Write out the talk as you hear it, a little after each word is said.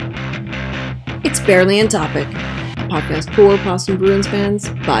It's Barely on Topic, a podcast for Boston Bruins fans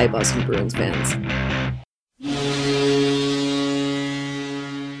by Boston Bruins fans.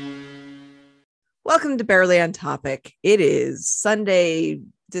 Welcome to Barely on Topic. It is Sunday,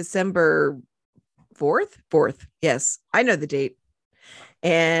 December 4th? 4th. Yes, I know the date.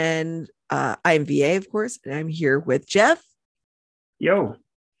 And I'm VA, of course, and I'm here with Jeff. Yo.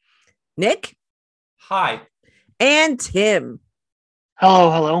 Nick. Hi. And Tim.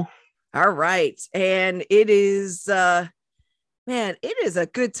 Hello. All right. And it is, it is a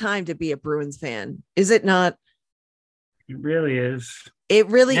good time to be a Bruins fan. Is it not? It really is. It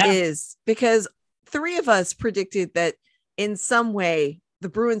really is, because three of us predicted that in some way the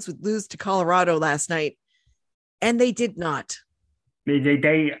Bruins would lose to Colorado last night, and they did not.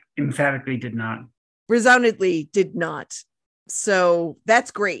 They emphatically did not. Resoundingly did not. So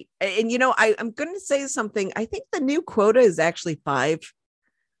that's great. And, you know, I'm going to say something. I think the new quota is actually 5.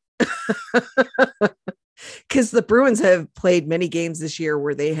 Because the Bruins have played many games this year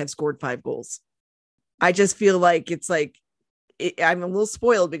where they have scored 5 goals. I just feel like I'm a little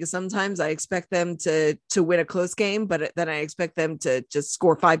spoiled because sometimes I expect them to win a close game, but then I expect them to just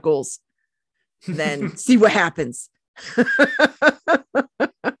score 5 goals, then see what happens.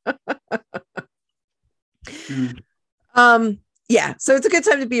 Yeah, so it's a good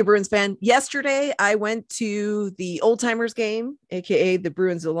time to be a Bruins fan. Yesterday, I went to the Old Timers game, aka the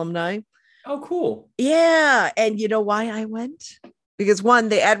Bruins alumni. Oh, cool. Yeah, and you know why I went? Because 1,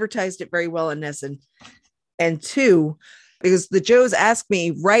 they advertised it very well on NESN, and 2, because the Joes asked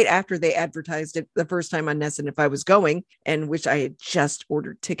me right after they advertised it the first time on NESN if I was going, and which I had just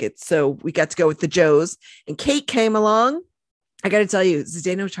ordered tickets, so we got to go with the Joes, and Kate came along. I got to tell you,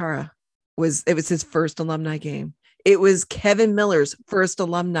 Zdeno Chara was his first alumni game. It was Kevin Miller's first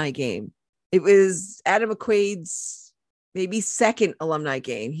alumni game. It was Adam McQuaid's maybe second alumni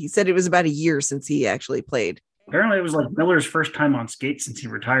game. He said it was about a year since he actually played. Apparently it was like Miller's first time on skates since he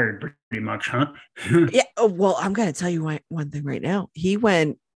retired, pretty much, huh? Yeah. Oh, well, I'm going to tell you one thing right now. He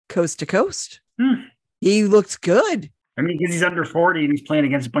went coast to coast. He looked good. I mean, because he's under 40 and he's playing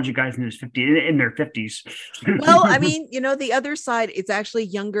against a bunch of guys in their 50s. Well, I mean, you know, the other side, it's actually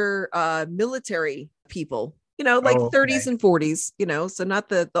younger military people. You know, like 30s and 40s, you know, so not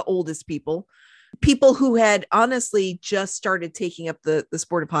the oldest people who had honestly just started taking up the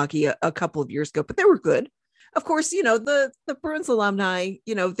sport of hockey a couple of years ago, but they were good. Of course, you know, the Bruins alumni,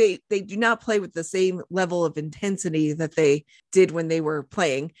 you know, they do not play with the same level of intensity that they did when they were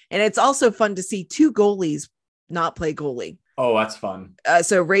playing. And it's also fun to see 2 goalies not play goalie. Oh, that's fun.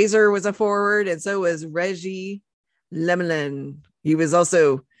 So Razor was a forward, and so was Reggie Lemelin. He was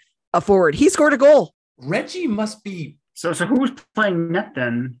also a forward. He scored a goal. Reggie must be. So who was playing net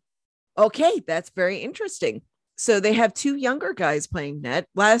then? Okay, that's very interesting. So they have 2 younger guys playing net.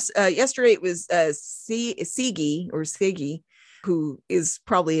 Yesterday it was Sigi, who is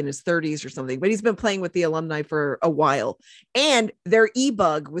probably in his 30s or something, but he's been playing with the alumni for a while. And their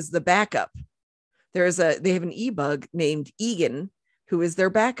e-bug was the backup. They have an e-bug named Egan, who is their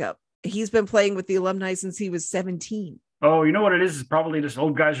backup. He's been playing with the alumni since he was 17. Oh, you know what it is? It's probably just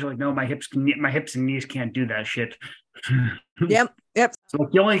old guys are like, no, my hips and knees can't do that shit. Yep. So like,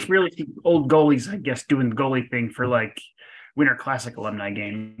 you only really see old goalies, I guess, doing the goalie thing for like Winter Classic alumni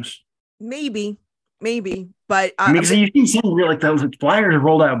games. Maybe, but because you've seen some real, like those Flyers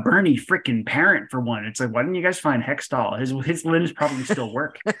rolled out Bernie freaking Parent for one. It's like, why didn't you guys find Hextall? His limbs probably still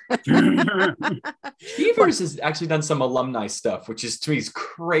work. Cheevers has actually done some alumni stuff, which is to me is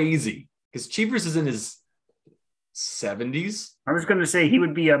crazy because Cheevers is in his 70s. I was going to say he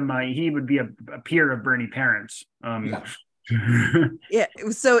would be a peer of Bernie Parent's. Yeah.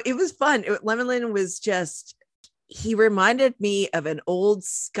 So it was fun. Lemelin was he reminded me of an old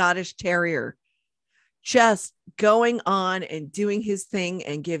Scottish terrier, just going on and doing his thing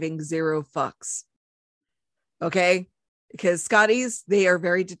and giving 0 fucks. Okay. Because Scotties, they are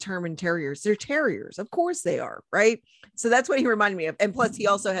very determined terriers. They're terriers. Of course they are. Right. So that's what he reminded me of. And plus he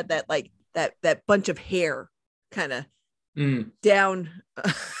also had that, like that bunch of hair kind of down.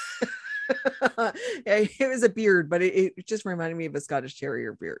 Yeah, it was a beard, but it just reminded me of a Scottish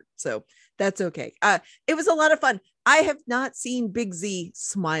Terrier beard. So that's okay. It was a lot of fun. I have not seen Big Z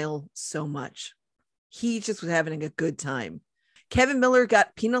smile so much. He just was having a good time. Kevin Miller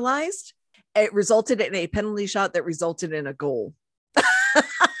got penalized. It resulted in a penalty shot that resulted in a goal.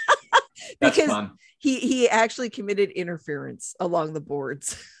 Because fun. He actually committed interference along the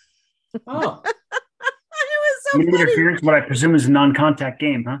boards. Oh. Interference, what I presume is a non-contact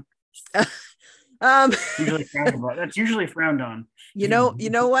game, huh? That's usually frowned on. You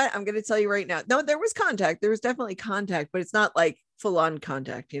know what? I'm going to tell you right now. No, there was contact. There was definitely contact, but it's not like full on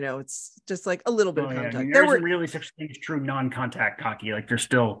contact. It's just like a little bit of Yeah. contact. I mean, There there isn't were, really such thing as true non-contact hockey. Like there's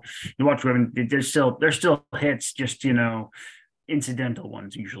still, you watch women, there's still hits, just incidental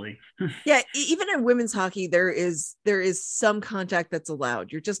ones usually. yeah, even in women's hockey, there is some contact that's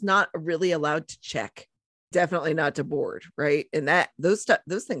allowed. You're just not really allowed to check. Definitely not to board, right? And those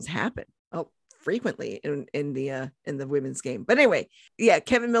things happen frequently in the women's game. But anyway, yeah,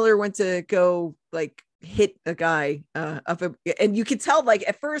 Kevin Miller went to go like hit a guy and you could tell like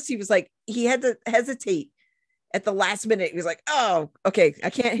at first he was like he had to hesitate at the last minute. He was like, oh, okay,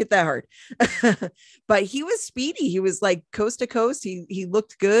 I can't hit that hard. But he was speedy. He was like coast to coast. He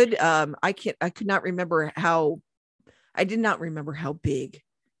looked good. I did not remember how big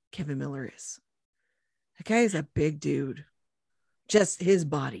Kevin Miller is. That guy is a big dude. Just his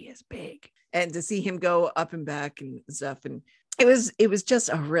body is big. And to see him go up and back and stuff. And it was just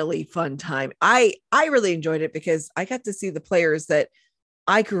a really fun time. I really enjoyed it because I got to see the players that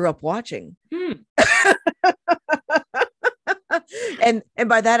I grew up watching. And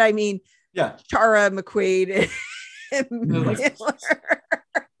by that I mean Chara, McQuaid, and Miller.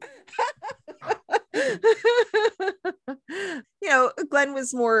 Glenn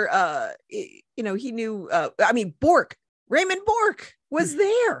was more he knew Raymond Bourque was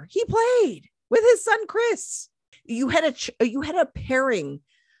there. He played with his son Chris. You had a pairing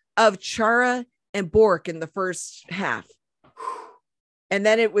of Chara and Bourque in the first half. And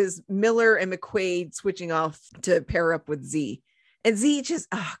then it was Miller and McQuaid switching off to pair up with Z. And Z just,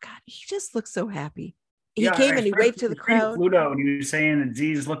 oh God, he just looked so happy. He came and he waved to the crowd. Pluto, and he was saying that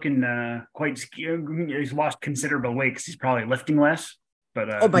Z's looking he's lost considerable weight because he's probably lifting less.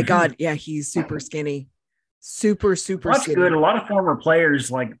 But oh my God, yeah, he's super skinny. Super skinny. That's good. A lot of former players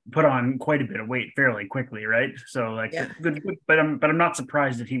like put on quite a bit of weight fairly quickly, right? So like good. But I'm not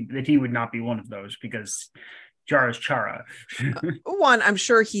surprised that he would not be one of those because Chara's Chara. One, I'm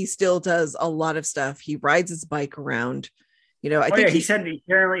sure he still does a lot of stuff. He rides his bike around. I think he said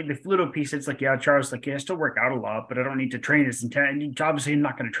apparently the Fluto piece. It's like, Chara's like, I still work out a lot, but I don't need to train as intense. Obviously, I'm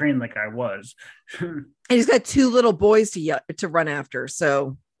not going to train like I was. And he's got 2 little boys to run after.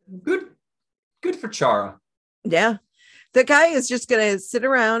 So good for Chara. Yeah. The guy is just going to sit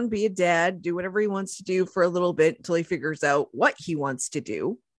around, be a dad, do whatever he wants to do for a little bit until he figures out what he wants to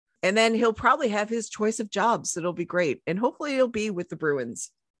do. And then he'll probably have his choice of jobs. It'll be great. And hopefully it'll be with the Bruins.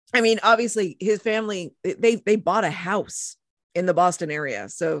 I mean, obviously his family, they bought a house in the Boston area.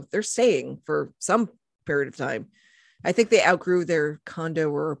 So they're staying for some period of time. I think they outgrew their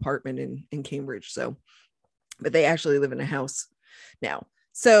condo or apartment in Cambridge. But they actually live in a house now.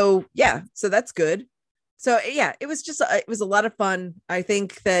 So yeah, so that's good. So yeah, it was a lot of fun. I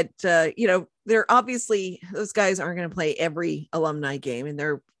think that, they're obviously, those guys aren't going to play every alumni game, and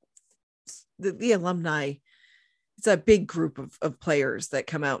they're the alumni. It's a big group of players that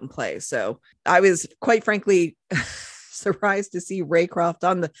come out and play. So I was quite frankly surprised to see Raycroft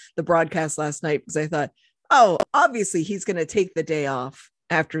on the broadcast last night, because I thought, oh, obviously he's going to take the day off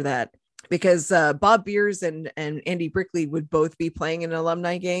after that, because Bob Beers and Andy Brickley would both be playing in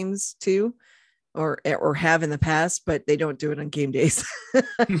alumni games too, or have in the past, but they don't do it on game days.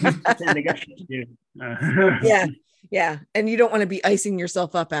 They got shit to do. Yeah. And you don't want to be icing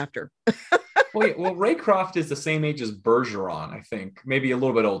yourself up after. Well, Raycroft is the same age as Bergeron, I think. Maybe a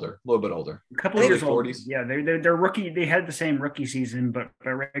little bit older. A couple of years old. 40s. Yeah, they're rookie. They had the same rookie season, but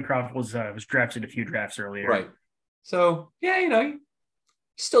Raycroft was drafted a few drafts earlier. Right. So yeah,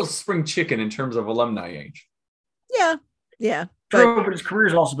 still spring chicken in terms of alumni age. Yeah. True, but his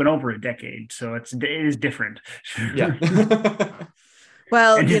career's also been over a decade, so it is different. Yeah.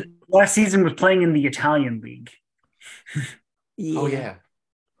 Well, and his last season was playing in the Italian league. Yeah. Oh yeah.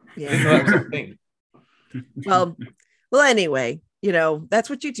 Yeah. That was a thing. Well, anyway, that's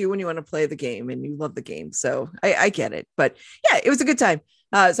what you do when you want to play the game and you love the game. So I get it, but yeah, it was a good time.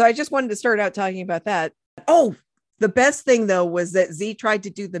 So I just wanted to start out talking about that. Oh, the best thing though was that Z tried to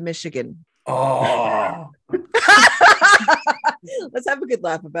do the Michigan. Oh. Let's have a good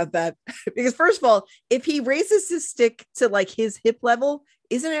laugh about that. Because first of all, if he raises his stick to like his hip level,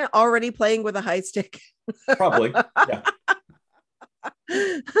 isn't it already playing with a high stick? Probably. Yeah.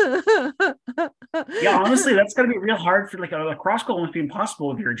 Yeah, honestly, that's got to be real hard for like a cross goal. Must be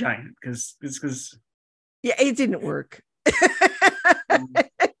impossible if you're a giant, because yeah, it didn't work.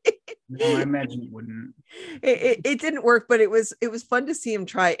 No, I imagine it wouldn't. It didn't work, but it was fun to see him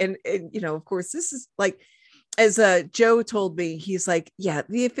try. And of course, this is like, as Joe told me, he's like, yeah,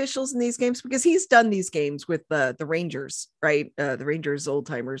 the officials in these games, because he's done these games with the Rangers, right? The Rangers old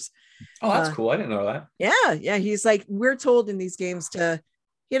timers. Oh, that's cool. I didn't know that. Yeah. He's like, we're told in these games to,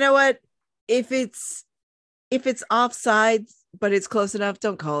 you know what, if it's offside, but it's close enough.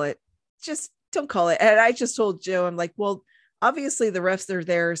 Don't call it. Just don't call it. And I just told Joe, I'm like, well, obviously the refs are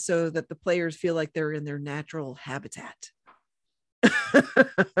there so that the players feel like they're in their natural habitat. You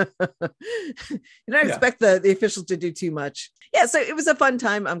don't expect the officials to do too much. Yeah, so it was a fun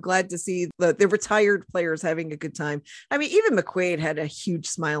time. I'm glad to see the retired players having a good time. I mean, even McQuaid had a huge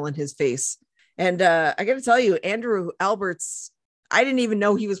smile on his face. And I got to tell you, Andrew Alberts, I didn't even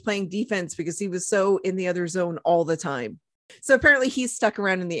know he was playing defense because he was so in the other zone all the time. So apparently he's stuck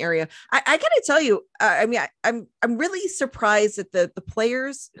around in the area. I got to tell you, I mean, I'm really surprised at the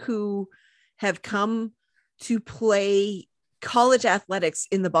players who have come to play college athletics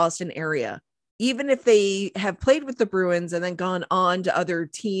in the Boston area. Even if they have played with the Bruins and then gone on to other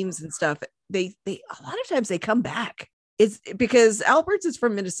teams and stuff, they a lot of times they come back. It's because Alberts is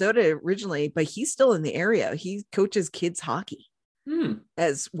from Minnesota originally, but he's still in the area. He coaches kids hockey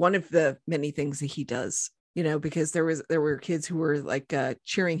as one of the many things that he does, you know, because there were kids who were like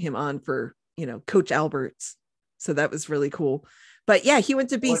cheering him on for, you know, Coach Alberts. So that was really cool. But yeah, he went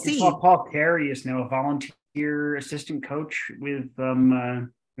to BC. Paul Carey is now a volunteer assistant coach with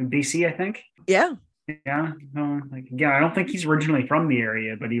BC, I think. Yeah. Yeah. I don't think he's originally from the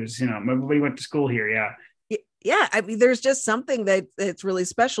area, but he was, you know, maybe he went to school here. Yeah. Yeah. I mean, there's just something that's really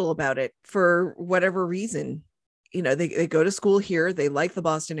special about it for whatever reason. You know, they go to school here. They like the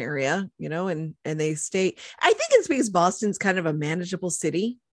Boston area, you know, and they stay. I think it's because Boston's kind of a manageable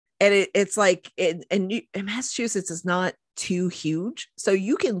city. And it's like, and Massachusetts is not too huge. So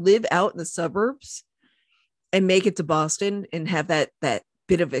you can live out in the suburbs and make it to Boston and have that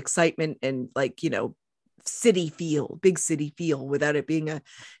bit of excitement and, like, you know, big city feel without it being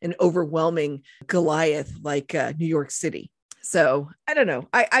an overwhelming Goliath like New York City. So I don't know.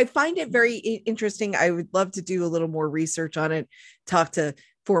 I find it very interesting. I would love to do a little more research on it, talk to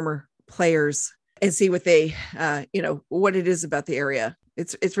former players and see what they, you know, what it is about the area.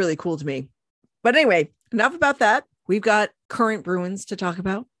 It's really cool to me. But anyway, enough about that. We've got current Bruins to talk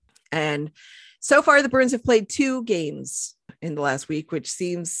about. And so far, the Bruins have played 2 games in the last week, which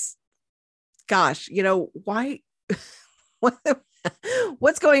seems, gosh, you know, why?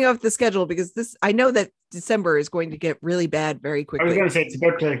 What's going on with the schedule? Because I know that December is going to get really bad very quickly. I was going to say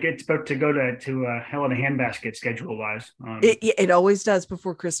it's about to go to hell in a handbasket schedule wise. It always does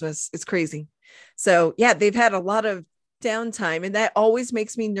before Christmas. It's crazy. So yeah, they've had a lot of downtime, and that always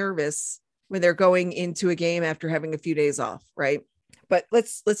makes me nervous when they're going into a game after having a few days off, right? But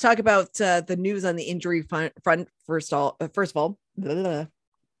let's talk about the news on the injury front first of all.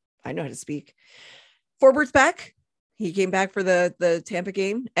 I know how to speak. Forbort's back. He came back for the Tampa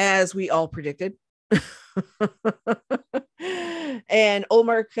game, as we all predicted. And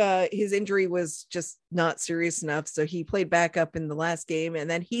Ullmark, his injury was just not serious enough, so he played back up in the last game, and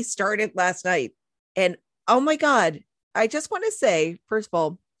then he started last night. And oh my God, I just want to say, first of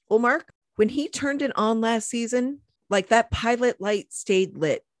all, Ullmark, when he turned it on last season, like that pilot light stayed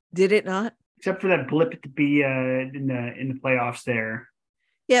lit, did it not? Except for that blip at the in the playoffs there.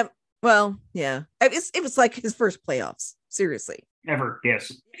 Yeah. Well, yeah. It was like his first playoffs. Seriously. Ever,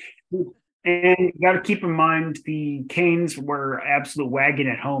 yes. And you got to keep in mind the Canes were absolute wagon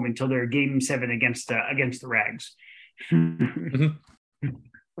at home until their game 7 against the Rags.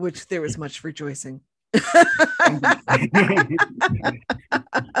 Which there was much rejoicing. Well,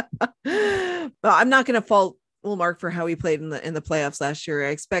 I'm not going to fault Ullmark for how he played in the playoffs last year.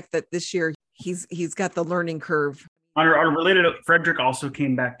 I expect that this year he's got the learning curve. On a related note, Frederick also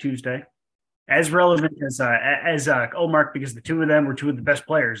came back Tuesday, as relevant as Ullmark, because the two of them were 2 of the best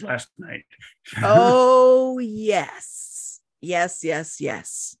players last night. Oh yes. I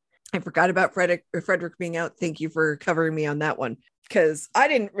forgot about Frederick being out. Thank you for covering me on that one, because I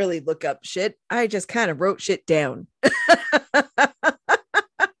didn't really look up shit. I just kind of wrote shit down.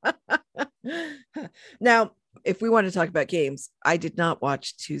 Now, if we want to talk about games, I did not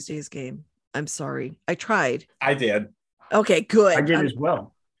watch Tuesday's game. I'm sorry. I tried. I did. Okay, good. I did as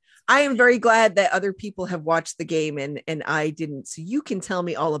well. I am very glad that other people have watched the game and I didn't. So you can tell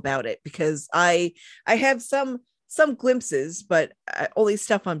me all about it, because I have some glimpses, but only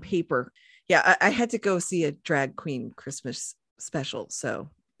stuff on paper. Yeah, I had to go see a drag queen Christmas special, so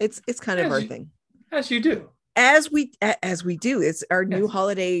it's kind of our thing. As you do. As we do. It's our new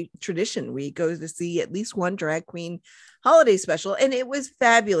holiday tradition. We go to see at least one drag queen holiday special, and it was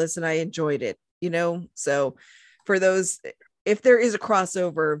fabulous, and I enjoyed it, you know. So for those, if there is a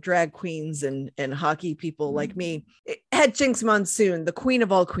crossover of drag queens and hockey people like me, it had Jinx Monsoon, the queen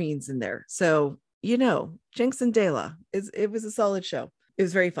of all queens, in there. So, you know, Jinx and Dela, it was a solid show. It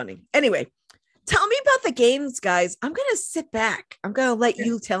was very funny. Anyway, tell me about the games, guys. I'm going to sit back. I'm going to let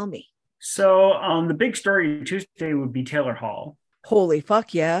you tell me. So the big story Tuesday would be Taylor Hall, Holy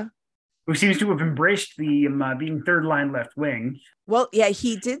fuck, yeah. who seems to have embraced the being third line left wing. Well, yeah,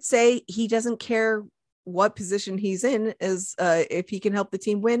 he did say he doesn't care what position he's in, as if he can help the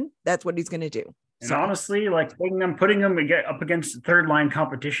team win, that's what he's going to do. And So, honestly, like putting them up against third line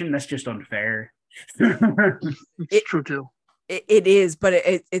competition, that's just unfair. It's true too. it is, but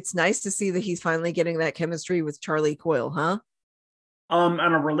it's nice to see that he's finally getting that chemistry with Charlie Coyle, huh? On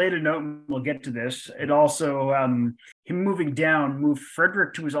a related note, we'll get to this. It also him moving down moved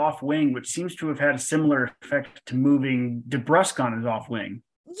Frederick to his off wing, which seems to have had a similar effect to moving DeBrusk on his off wing.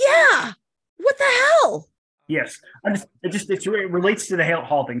 Yeah. What the hell? Yes, it relates to the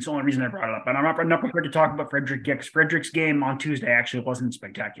Hall thing. It's the only reason I brought it up. And I'm not prepared to talk about Frederick yet, because Frederick's game on Tuesday actually wasn't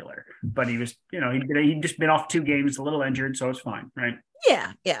spectacular. But he was, he'd just been off 2 games, a little injured, so it's fine, right?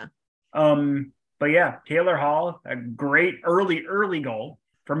 Yeah. But yeah, Taylor Hall, a great early goal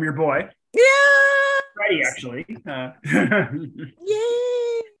from your boy. Yeah. Freddie, actually.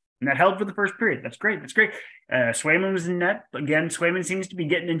 Yay. And that held for the first period. That's great. Swayman was in net. Again, Swayman seems to be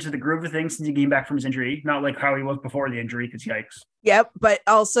getting into the groove of things since he came back from his injury. Not like how he was before the injury, because yikes. Yep. But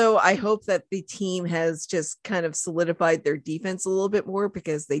also, I hope that the team has just kind of solidified their defense a little bit more,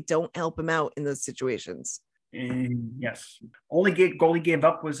 because they don't help him out in those situations. Yes. Only goal he gave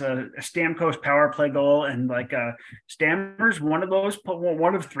up was a Stamkos power play goal. And Stammer's one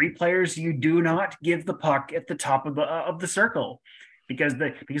of 3 players you do not give the puck at the top of the circle. Because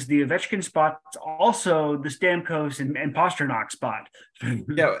the Ovechkin spot's also the Stamkos and Pasternak spot.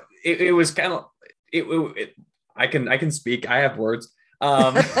 Yeah, it was kind of I can speak. I have words.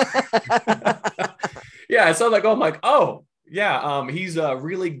 Yeah, so I'm like, oh yeah, he's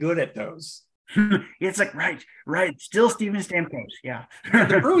really good at those. It's like right. Still Steven Stamkos. Yeah.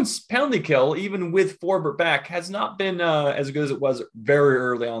 The Bruins penalty kill, even with Forbert back, has not been as good as it was very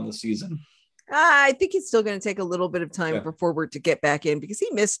early on the season. I think it's still going to take a little bit of time for Forbert to get back in, because he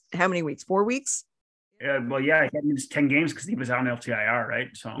missed how many weeks? 4 weeks? He had missed 10 games because he was on LTIR, right?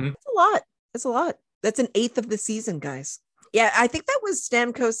 So It's a lot. That's an 1/8 of the season, guys. Yeah, I think that was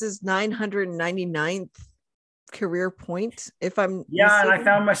Stamkos's 999th career point. If I'm mistaken. And I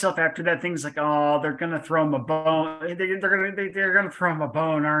found myself after that, things like, oh, they're gonna throw him a bone. They're gonna throw him a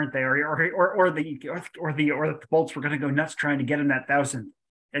bone, aren't they? Or the Bolts were gonna go nuts trying to get him that 1,000th.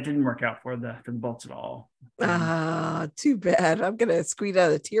 It didn't work out for the Bolts at all. Too bad. I'm gonna squeeze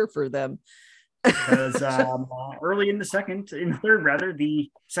out a tear for them. Because early in the third, the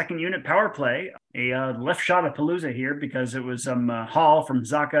second unit power play, a left shot of Palooza here, because it was Hall from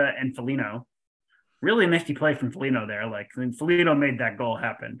Zacha and Foligno. Really nifty play from Foligno there. Foligno made that goal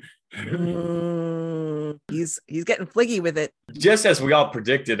happen. He's getting fliggy with it. Just as we all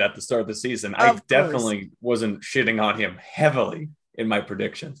predicted at the start of the season. I definitely wasn't shitting on him heavily in my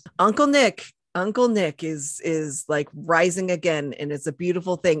predictions. Uncle Nick is like rising again, and it's a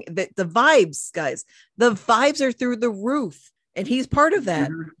beautiful thing. The vibes, guys, the vibes are through the roof, and he's part of that.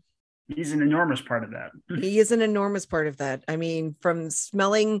 He's an enormous part of that. He is an enormous part of that. I mean, from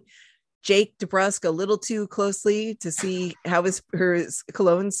smelling Jake DeBrusk a little too closely to see how his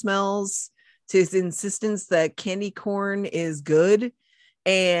cologne smells, to his insistence that candy corn is good,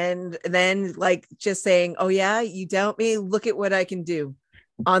 and then just saying, oh yeah, you doubt me, look at what I can do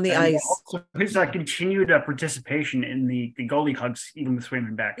on the ice. Also his continued participation in the goalie hugs, even with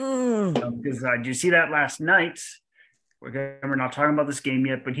Swayman back. Because did you see that last night? We're not talking about this game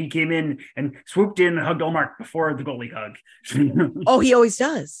yet, but he came in and swooped in and hugged Ullmark before the goalie hug. Oh, he always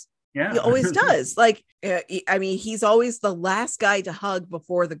does. Yeah, he always does. I mean, he's always the last guy to hug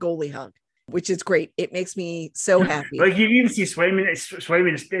before the goalie hug, which is great. It makes me so happy. You even see Swayman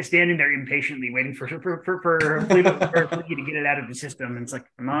is standing there impatiently waiting for Fleet to get it out of the system. And it's like,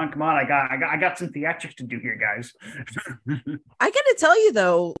 come on, I got some theatrics to do here, guys. I gotta tell you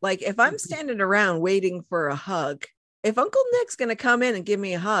though, if I'm standing around waiting for a hug, if Uncle Nick's gonna come in and give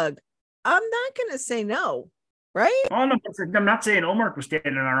me a hug, I'm not gonna say no. Right? Oh, no, I'm not saying Ullmark was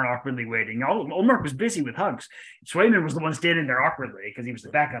standing there awkwardly waiting. Ullmark was busy with hugs. Swayman was the one standing there awkwardly because he was the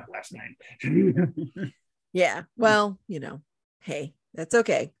backup last night. Yeah. Well, hey, that's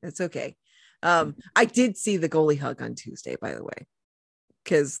okay. That's okay. I did see the goalie hug on Tuesday, by the way,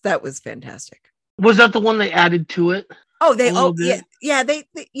 because that was fantastic. Was that the one they added to it? Yeah. They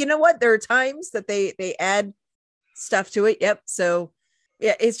you know what? There are times that they add stuff to it. Yep. So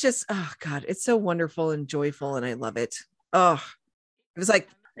yeah, it's just, oh God, it's so wonderful and joyful, and I love it. Oh, it was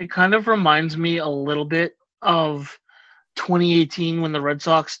it kind of reminds me a little bit of 2018 when the Red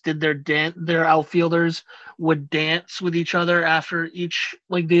Sox did their outfielders would dance with each other after each,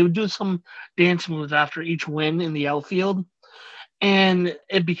 they would do some dance moves after each win in the outfield. and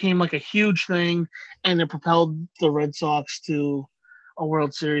it became like a huge thing, and it propelled the Red Sox to a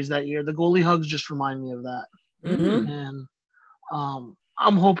World Series that year. The goalie hugs just remind me of that, Mhm. and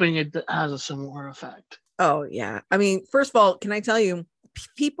I'm hoping it has a similar effect. Oh yeah. I mean, first of all, can I tell you,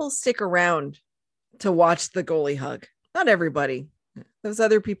 people stick around to watch the goalie hug. Not everybody. Those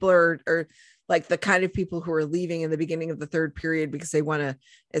other people are like the kind of people who are leaving in the beginning of the third period because they want to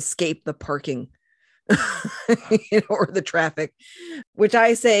escape the parking or the traffic. Which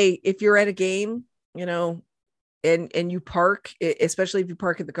I say, if you're at a game, and you park, especially if you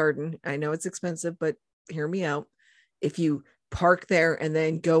park at the Garden. I know it's expensive, but hear me out. If you park there and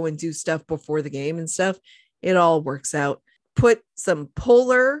then go and do stuff before the game and stuff, it all works out. Put some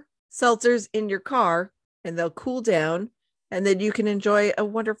Polar seltzers in your car and they'll cool down, and then you can enjoy a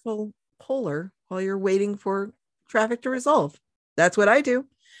wonderful Polar while you're waiting for traffic to resolve. That's what I do.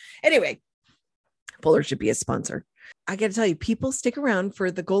 Anyway, Polar should be a sponsor. I got to tell you, people stick around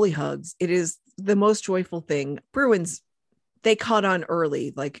for the goalie hugs. It is the most joyful thing. Bruins, they caught on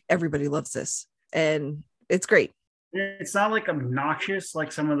early. Like, everybody loves this, and it's great. It's not like obnoxious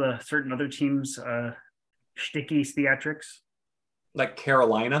like some of the certain other teams' shticky theatrics. Like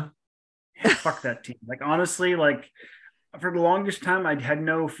Carolina. Fuck that team. Like, honestly, like for the longest time, I had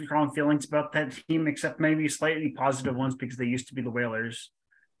no strong feelings about that team, except maybe slightly positive ones because they used to be the Whalers.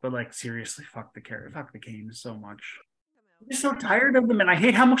 But like, seriously, fuck the Canes so much. I'm just so tired of them, and I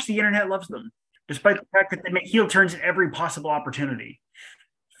hate how much the internet loves them, despite the fact that they make heel turns at every possible opportunity.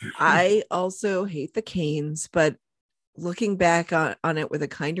 I also hate the Canes, but looking back on it with a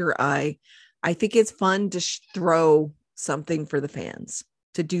kinder eye, I think it's fun to throw something for the fans,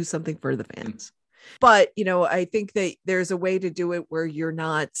 to do something for the fans. But, I think that there's a way to do it where you're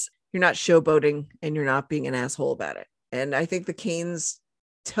not showboating and you're not being an asshole about it. And I think the Canes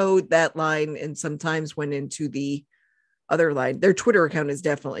towed that line and sometimes went into the other line. Their Twitter account has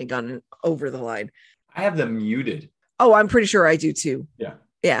definitely gone over the line. I have them muted. Oh, I'm pretty sure I do too. Yeah.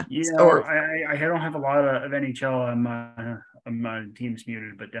 Yeah. I don't have a lot of NHL. I'm teams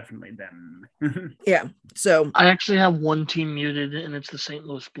muted, but definitely them. Yeah. So I actually have one team muted, and it's the St.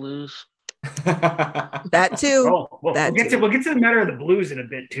 Louis Blues. That too. Oh, well, we'll get to the matter of the Blues in a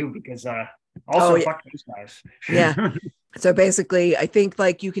bit too, because fuck those guys. Yeah. So basically, I think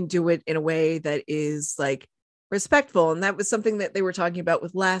like you can do it in a way that is like respectful. And that was something that they were talking about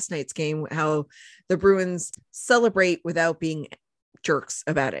with last night's game, how the Bruins celebrate without being jerks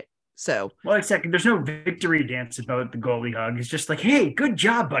about it. So, well, exactly. There's no victory dance about the goalie hug. It's just like, hey, good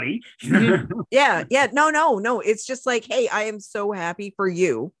job, buddy. Yeah. No. It's just like, hey, I am so happy for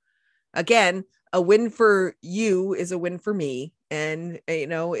you. Again, a win for you is a win for me. And,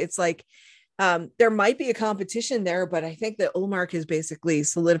 it's like, there might be a competition there, but I think that Ullmark has basically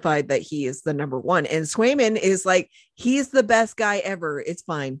solidified that he is the number one. And Swayman is like, he's the best guy ever. It's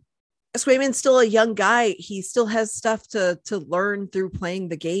fine. Swayman's still a young guy. He still has stuff to learn through playing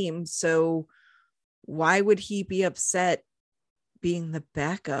the game. So why would he be upset being the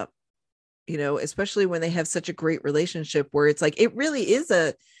backup? Especially when they have such a great relationship where it's like, it really is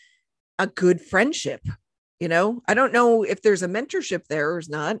a good friendship. I don't know if there's a mentorship there or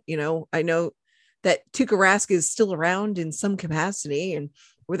not. I know that Tuukka Rask is still around in some capacity, and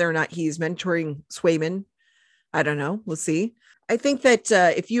whether or not he's mentoring Swayman, I don't know. We'll see. I think that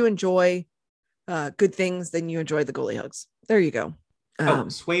if you enjoy good things, then you enjoy the goalie hugs. There you go.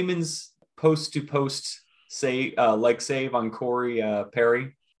 Swayman's post-to-post save on Corey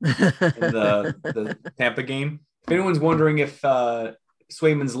Perry in the Tampa game. If anyone's wondering if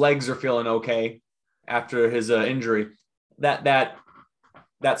Swayman's legs are feeling okay after his injury, that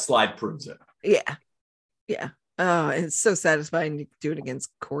slide proves it. Yeah. Oh, it's so satisfying to do it against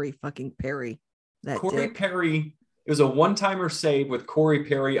Corey fucking Perry. Corey Perry. It was a one-timer save with Corey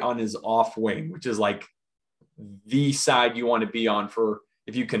Perry on his off wing, which is like the side you want to be on for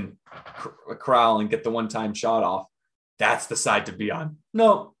if you can corral and get the one-time shot off. That's the side to be on.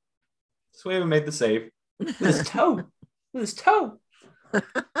 No, Swayman made the save with his toe. With his toe.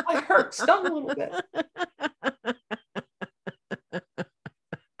 I hurt, stung a little bit.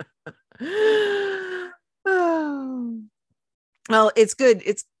 Oh. Well, it's good.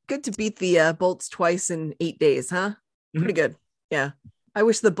 It's good to beat the Bolts twice in 8 days, huh? Pretty good. Yeah. I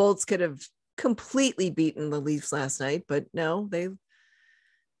wish the Bolts could have completely beaten the Leafs last night, but no, they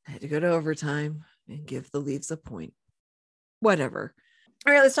had to go to overtime and give the Leafs a point. Whatever.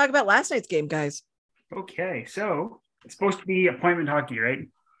 All right, let's talk about last night's game, guys. Okay, so it's supposed to be appointment hockey, right?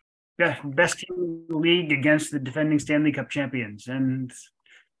 Best team in the league against the defending Stanley Cup champions. And,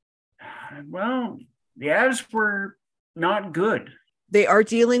 well, the Avs were not good. They are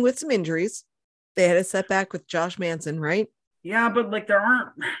dealing with some injuries. They had a setback with Josh Manson, right? Yeah, but like there aren't,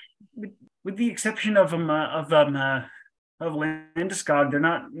 with the exception of Landeskog, they're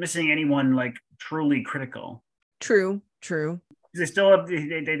not missing anyone like truly critical. True. They still have they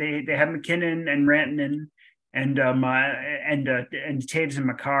have McKinnon and Rantanen and Taves and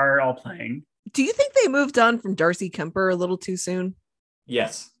Makar all playing. Do you think they moved on from Darcy Kemper a little too soon?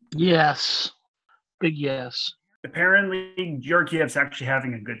 Yes. Yes. Big yes. Apparently, Georgiev's actually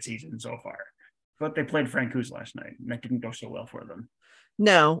having a good season so far, but they played Francouz last night, and that didn't go so well for them.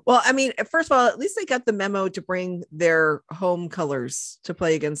 No. Well, I mean, first of all, at least they got the memo to bring their home colors to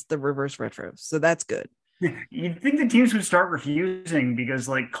play against the reverse retros. So that's good. You'd think the teams would start refusing because,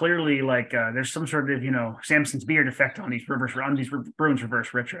 like, clearly, like, there's some sort of, Samson's beard effect on these Bruins reverse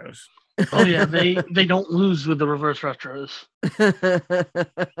retros. Oh yeah, they don't lose with the reverse retros.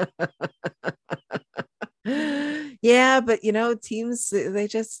 Yeah, but teams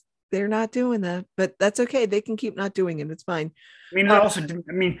they're not doing that, but that's okay. They can keep not doing it. It's fine. I mean, it also didn't.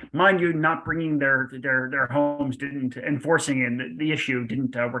 I mean, mind you, not bringing their homes didn't enforcing it. The issue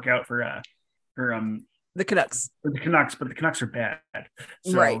didn't work out for the Canucks. For the Canucks, but the Canucks are bad.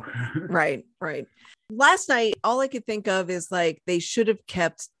 So. Right. Last night, all I could think of is like they should have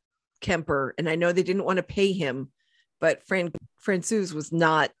kept Kemper, and I know they didn't want to pay him, but Francouz was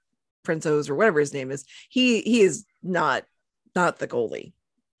not Francouz or whatever his name is. He is not the goalie,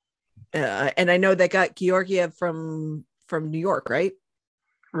 and I know they got Georgiev from New York, right?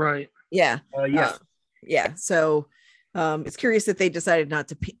 Right. Yeah. Yes. Yeah. So it's curious that they decided not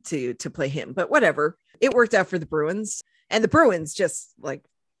to play him, but whatever. It worked out for the Bruins, and the Bruins just like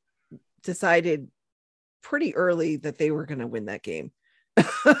decided pretty early that they were going to win that game.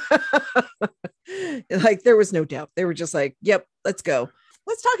 Like there was no doubt. They were just like, yep, let's go.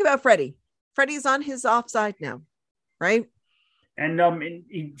 Let's talk about Freddie. Freddie's on his offside now, right? And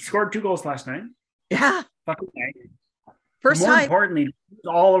he scored 2 goals last night. Yeah. Fucking night. First More time. importantly,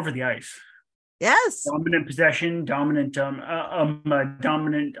 all over the ice. Yes. Dominant possession, dominant on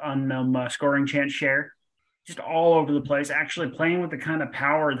scoring chance share, just all over the place. Actually playing with the kind of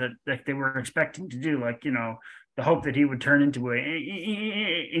power that they were expecting to do. Like the hope that he would turn into a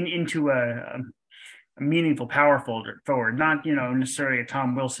meaningful power forward, not necessarily a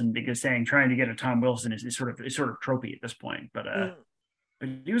Tom Wilson, because trying to get a Tom Wilson is sort of tropey at this point. But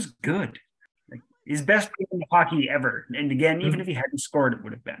he was good, like his best game in hockey ever. And again, even if he hadn't scored, it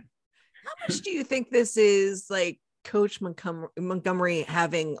would have been. How much do you think this is like Coach Montgomery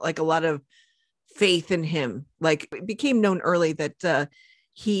having like a lot of faith in him? Like it became known early that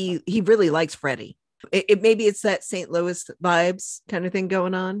he really likes Freddie. Maybe it's that St. Louis vibes kind of thing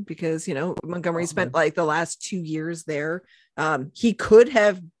going on because Montgomery spent like the last 2 years there. He could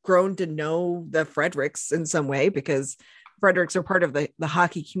have grown to know the Fredericks in some way because Fredericks are part of the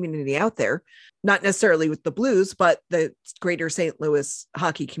hockey community out there, not necessarily with the Blues, but the greater St. Louis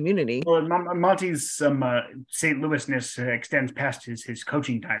hockey community. Well, Monty's St. Louisness extends past his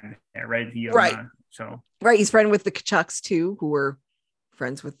coaching time there, right? Right. Right. He's friend with the Kachucks too, who were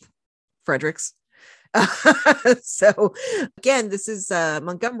friends with Fredericks. So again, this is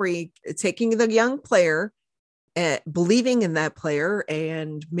Montgomery taking the young player, believing in that player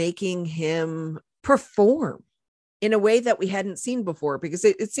and making him perform in a way that we hadn't seen before, because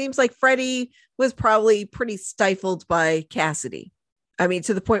it seems like Freddie was probably pretty stifled by Cassidy. I mean,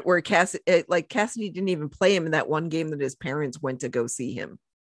 to the point where Cassidy didn't even play him in that one game that his parents went to go see him,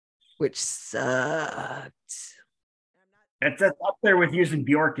 which sucked. That's up there with using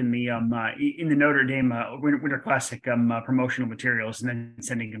Bjork in the Notre Dame Winter Classic promotional materials and then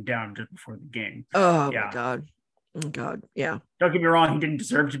sending him down just before the game. Oh yeah. My God. Yeah. Don't get me wrong, he didn't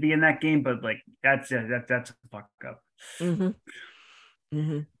deserve to be in that game, but like that's a fuck up. Mm-hmm.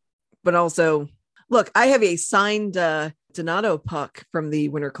 Mm-hmm. But also, look, I have a signed Donato puck from the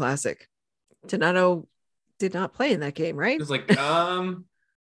Winter Classic. Donato did not play in that game, right? It was like,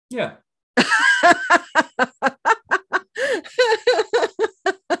 yeah.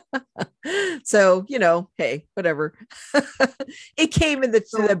 So, hey, whatever. It came in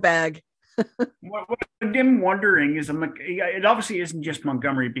the bag. What I'm wondering is, it obviously isn't just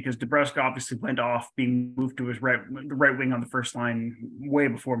Montgomery, because DeBrusk obviously went off being moved to the right wing on the first line way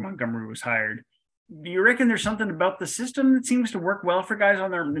before Montgomery was hired. Do you reckon there's something about the system that seems to work well for guys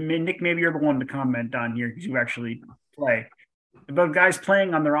on there? Nick, maybe you're the one to comment on here because you actually play. About guys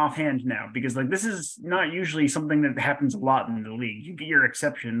playing on their offhand now, because like this is not usually something that happens a lot in the league. You get your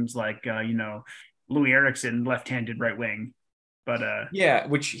exceptions like Louis Eriksson, left-handed right wing, but yeah,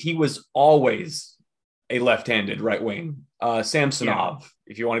 which he was always a left-handed right wing. Samsonov,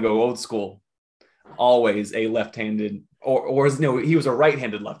 if you want to go old school, always a left-handed, or no, he was a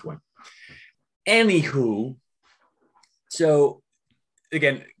right-handed left wing. Anywho, So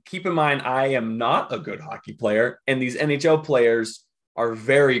again, keep in mind, I am not a good hockey player, and these NHL players are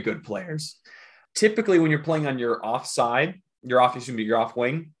very good players. Typically, when you're playing on your offside, your off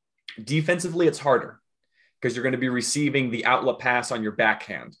wing, defensively, it's harder because you're going to be receiving the outlet pass on your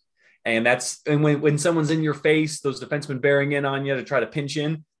backhand. And when someone's in your face, those defensemen bearing in on you to try to pinch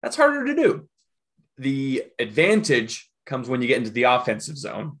in, that's harder to do. The advantage comes when you get into the offensive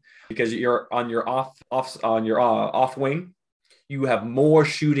zone because you're on your off wing, you have more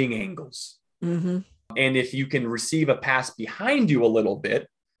shooting angles. Mm-hmm. And if you can receive a pass behind you a little bit,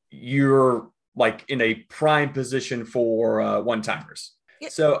 you're like in a prime position for one-timers. Yeah.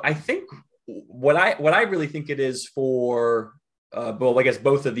 So I think what I really think it is for, I guess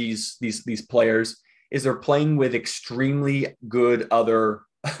both of these players is they're playing with extremely good other.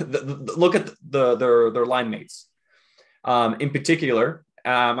 Look at their line mates. In particular,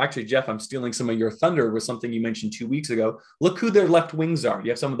 actually, Jeff, I'm stealing some of your thunder with something you mentioned 2 weeks ago. Look who their left wings are. You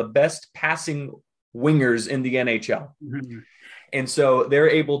have some of the best passing wingers in the NHL. Mm-hmm. And so they're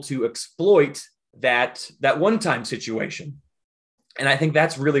able to exploit that one-time situation. And I think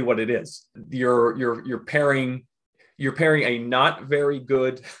that's really what it is. You're pairing a not very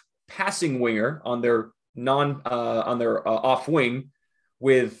good passing winger on their off wing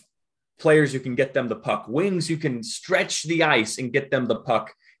with players who can get them the puck. Wings who can stretch the ice and get them the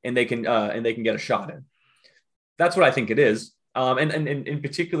puck, and they can get a shot in. That's what I think it is. And in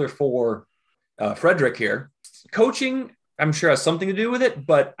particular for Frederic here, coaching, I'm sure has something to do with it,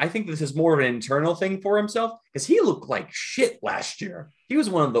 but I think this is more of an internal thing for himself because he looked like shit last year. He was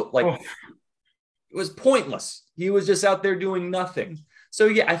one of the It was pointless. He was just out there doing nothing. So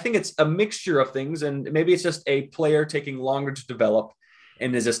yeah, I think it's a mixture of things, and maybe it's just a player taking longer to develop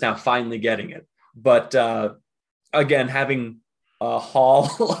and is just now finally getting it. But again, having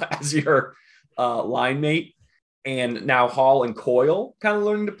Hall as your line mate, and now Hall and Coyle kind of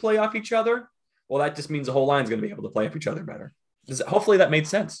learning to play off each other, well, that just means the whole line's going to be able to play off each other better. Hopefully that made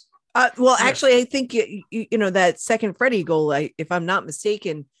sense. Well, actually, I think you know that second Freddie goal. If I'm not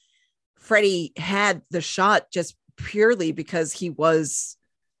mistaken, Freddie had the shot just purely because he was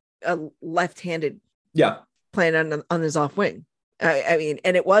a left-handed. Yeah, playing on his off wing. I mean,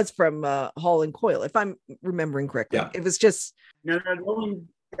 and it was from Hall and Coyle, if I'm remembering correctly. Yeah. It was just the only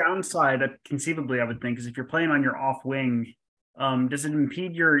downside, conceivably, I would think, is if you're playing on your off wing, does it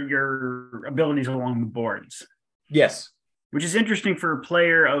impede your abilities along the boards? Yes. Which is interesting for a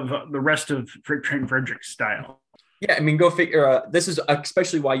player of the rest of Trent Frederick's style. Yeah, I mean, go figure. This is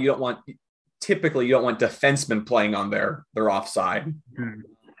especially why you don't want defensemen playing on their offside. Mm-hmm.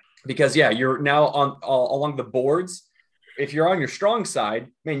 Because, yeah, you're now along the boards. If you're on your strong side,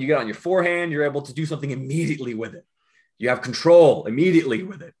 man, you get on your forehand, you're able to do something immediately with it. You have control immediately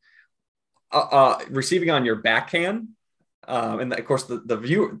with it. Receiving on your backhand, and of course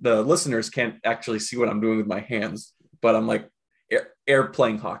the listeners can't actually see what I'm doing with my hands, but I'm like air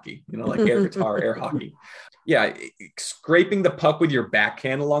playing hockey, like air guitar, air hockey. Yeah, scraping the puck with your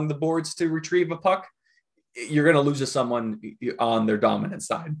backhand along the boards to retrieve a puck, you're going to lose to someone on their dominant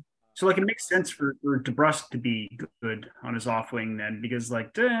side. So, it makes sense for DeBrusk to be good on his off wing then, because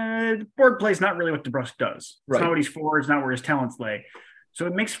board play is not really what DeBrusk does. It's not what he's for. It's not where his talents lay. So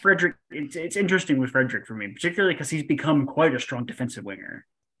it makes Frederic. It's interesting with Frederic for me, particularly because he's become quite a strong defensive winger.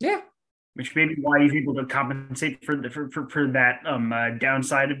 Yeah, which may be why he's able to compensate for that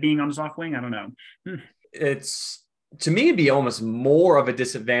downside of being on his off wing. I don't know. It's, to me, it'd be almost more of a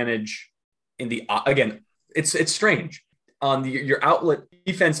disadvantage in the again. It's strange. On your outlet,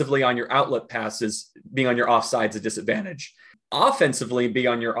 defensively on your outlet passes, being on your offside's a disadvantage. Offensively, being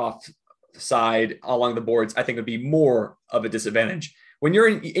on your offside along the boards, I think would be more of a disadvantage. When you're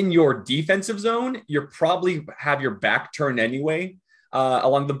in your defensive zone, you probably have your back turned anyway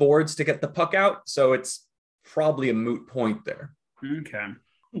along the boards to get the puck out. So it's probably a moot point there. Okay.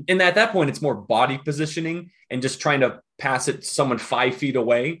 And at that point, it's more body positioning and just trying to pass it to someone 5 feet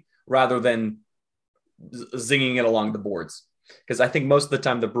away rather than zinging it along the boards. Because I think most of the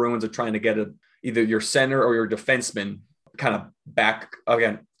time the Bruins are trying to get either your center or your defenseman kind of back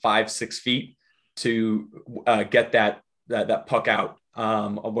again 5-6 feet to get that puck out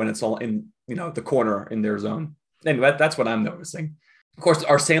when it's all in the corner in their zone. Anyway, that's what I'm noticing. Of course,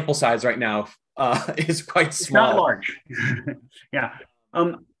 our sample size right now is quite small. It's not large. Yeah.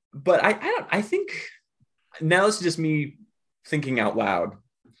 But I think now this is just me thinking out loud.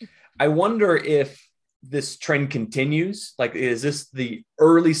 I wonder if this trend continues. Is this the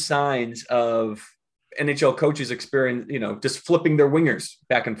early signs of NHL coaches experience, just flipping their wingers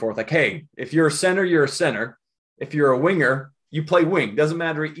back and forth? Hey, if you're a center, you're a center. If you're a winger, you play wing. Doesn't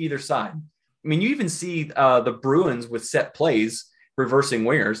matter either side. I mean, you even see the Bruins with set plays reversing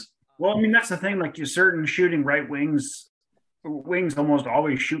wingers. Well, I mean, that's the thing. Like, you certain shooting right wings almost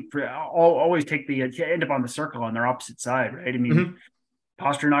always shoot for always take the end up on the circle on their opposite side, right? I mean,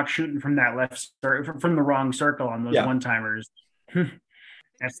 Pasternak shooting from that left from the wrong circle on those one timers.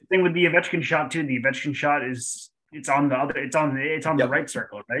 That's the thing with the Ovechkin shot too. The Ovechkin shot it's on the right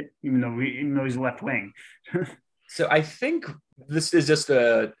circle, right? Even though he's left wing. So I think this is just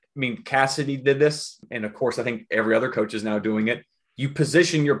Cassidy did this, and of course I think every other coach is now doing it. You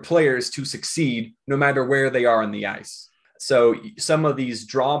position your players to succeed no matter where they are on the ice. So some of these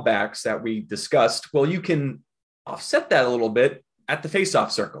drawbacks that we discussed, well, you can offset that a little bit at the faceoff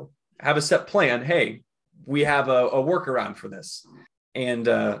circle. Have a set plan. Hey, we have a workaround for this. And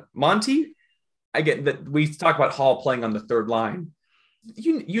Monty, I get that we talk about Hall playing on the third line.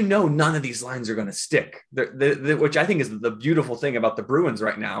 You know none of these lines are going to stick, which I think is the beautiful thing about the Bruins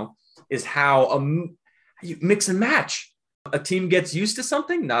right now is how you mix and match. A team gets used to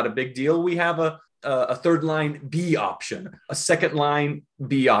something, not a big deal. We have a third line B option, a second line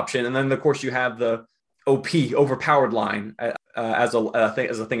B option, and then of course you have the OP overpowered line as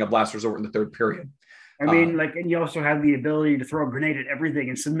a thing of last resort in the third period. I mean, and you also have the ability to throw a grenade at everything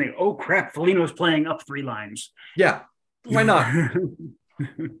and suddenly, oh crap, Foligno's playing up 3 lines. Yeah, why not?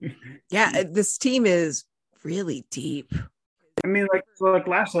 Yeah, this team is really deep. I mean, like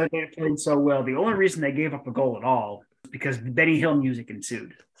last night they played so well. The only reason they gave up a goal at all is because the Benny Hill music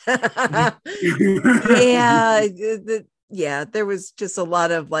ensued. Yeah, there was just a lot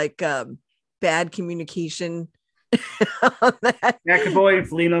of bad communication on that. McAvoy and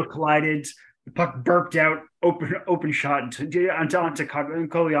Foligno collided. The puck burped out, open shot onto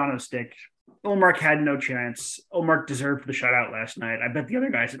Koliano's stick. Ullmark had no chance. Ullmark deserved the shutout last night. I bet the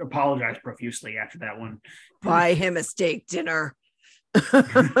other guys apologized profusely after that one. Buy him a steak dinner.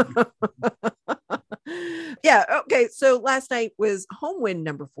 Yeah, okay. So last night was home win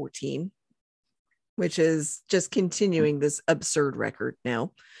number 14, which is just continuing this absurd record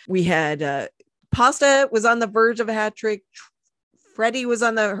now. We had Pasta was on the verge of a hat trick. Freddie was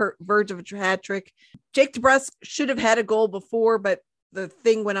on the verge of a hat trick. Jake DeBrusk should have had a goal before, but the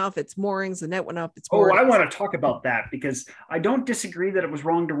thing went off its moorings. The net went off its moorings. Oh, I want to talk about that because I don't disagree that it was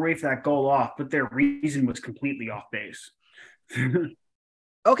wrong to wave that goal off, but their reason was completely off base.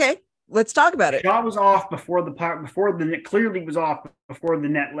 Okay, let's talk about it. Shot was off before the net clearly was off before the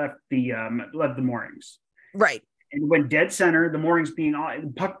net left the moorings. Right. And when dead center, the moorings being on,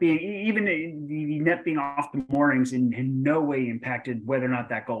 the puck being, even the net being off the moorings in no way impacted whether or not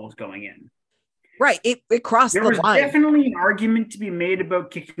that goal was going in. Right. It crossed the line. There was definitely an argument to be made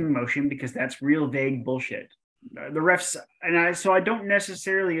about kicking motion because that's real vague bullshit. The refs, so I don't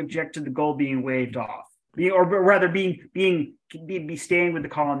necessarily object to the goal being waved off, or rather being staying with the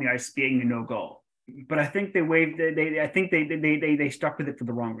call on the ice being a no goal. But I think they stuck with it for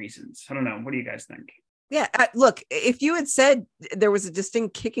the wrong reasons. I don't know. What do you guys think? Yeah, look, if you had said there was a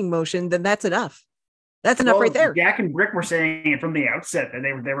distinct kicking motion, then that's enough. That's enough right there. Jack and Brick were saying it from the outset that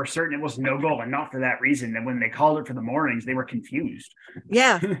they were certain it was no goal and not for that reason. And when they called it for the mornings, they were confused.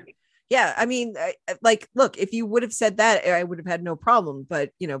 Yeah. Yeah. I mean, look, if you would have said that, I would have had no problem.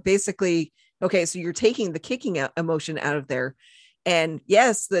 But, basically, okay, so you're taking the kicking emotion out of there. And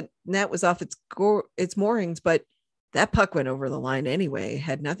yes, the net was off its moorings, but that puck went over the line anyway. It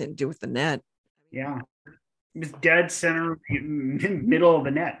had nothing to do with the net. Yeah. It was dead center, middle of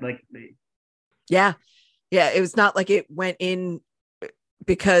the net. Yeah. It was not like it went in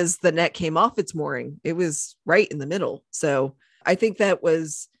because the net came off its mooring. It was right in the middle. So I think that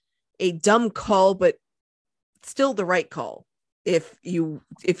was a dumb call, but still the right call. If you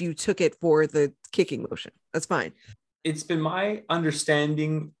took it for the kicking motion, that's fine. It's been my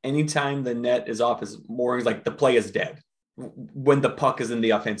understanding anytime the net is off its moorings, the play is dead when the puck is in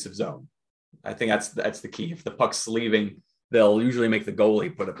the offensive zone. I think that's the key. If the puck's leaving, they'll usually make the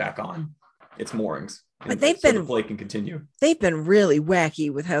goalie put it back on its moorings. But the play can continue. They've been really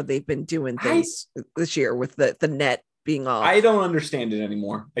wacky with how they've been doing things this year with the net being off. I don't understand it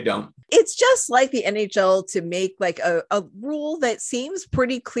anymore. I don't. It's just like the NHL to make a rule that seems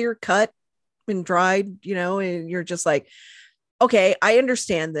pretty clear cut and dried, and you're just like, okay, I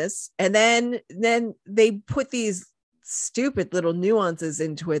understand this. And then they put these stupid little nuances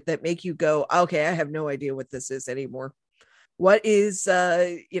into it that make you go, okay, I have no idea what this is anymore. What is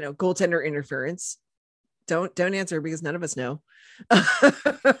goaltender interference? Don't answer because none of us know.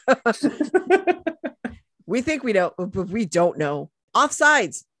 We think we don't, but we don't know.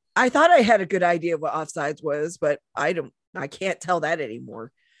 Offsides. I thought I had a good idea of what offsides was, but I can't tell that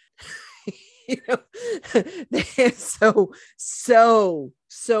anymore. They're so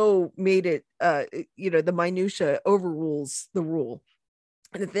so made it, the minutia overrules the rule.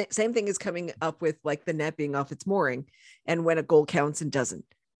 And the same thing is coming up with like the net being off its mooring and when a goal counts and doesn't.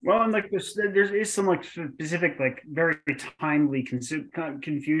 Well, and like there is some like specific, like very timely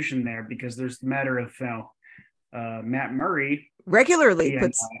confusion there, because there's the matter of Matt Murray regularly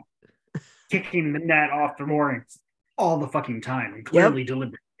puts kicking the net off the moorings all the fucking time, and clearly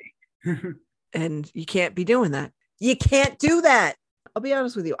deliberately. And you can't be doing that. You can't do that. I'll be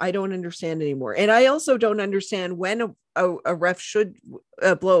honest with you. I don't understand anymore. And I also don't understand when a ref should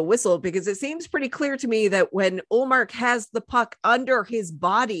blow a whistle, because it seems pretty clear to me that when Ullmark has the puck under his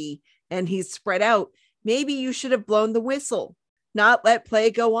body and he's spread out, maybe you should have blown the whistle, not let play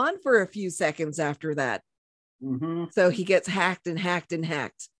go on for a few seconds after that. Mm-hmm. So he gets hacked and hacked and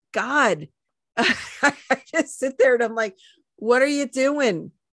hacked. God, I just sit there and I'm like, what are you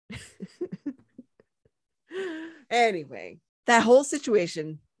doing? Anyway, that whole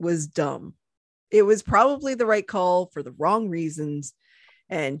situation was dumb. It was probably the right call for the wrong reasons.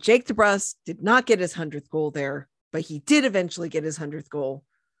 And Jake DeBrusk did not get his 100th goal there, but he did eventually get his 100th goal,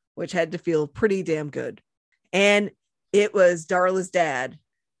 which had to feel pretty damn good. And it was Darla's dad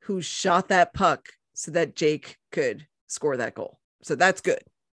who shot that puck so that Jake could score that goal. So that's good.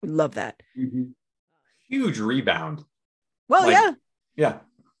 We love that. Mm-hmm. Huge rebound. Well, Yeah.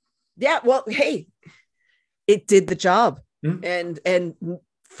 Yeah. Well, hey, it did the job. Mm-hmm. And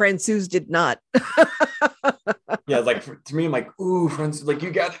Francouz did not. Yeah, like to me, I'm like, ooh, Francouz, like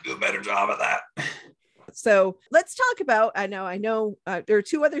you got to do a better job of that. So let's talk about, I know there are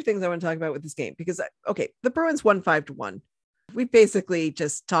two other things I want to talk about with this game, because, the Bruins won 5-1. We basically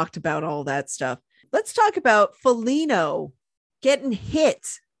just talked about all that stuff. Let's talk about Foligno getting hit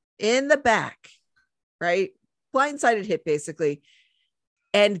in the back, right? Blindsided hit, basically,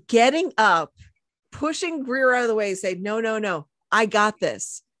 and getting up, pushing Greer out of the way, say, no, I got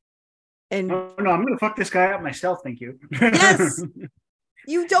this. And no, I'm going to fuck this guy up myself. Thank you. Yes.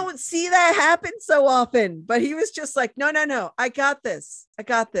 You don't see that happen so often, but he was just like, no, I got this.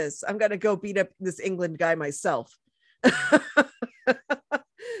 I'm going to go beat up this England guy myself.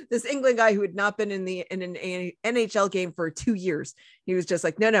 This England guy who had not been in an NHL game for 2 years. He was just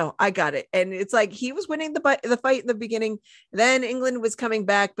like, no, I got it. And it's like, he was winning the fight in the beginning. Then England was coming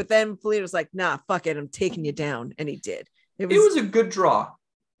back, but then Foligno was like, nah, fuck it. I'm taking you down. And he did. It was a good draw,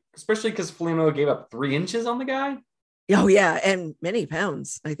 especially because Foligno gave up 3 inches on the guy. Oh yeah. And many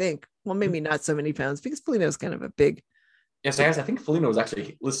pounds, I think. Well, maybe not so many pounds, because Foligno is kind of a big. Yes, I think Foligno was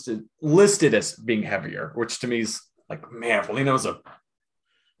actually listed as being heavier, which to me is like, man, Foligno's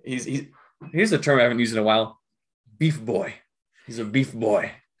here's a term I haven't used in a while. Beef boy. He's a beef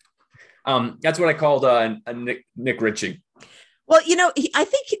boy. That's what I called Nick Ritchie. Well, I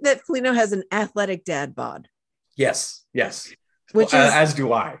think that Foligno has an athletic dad bod. Yes. Which is, as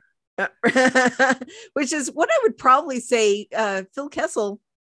do I. Which is what I would probably say Phil Kessel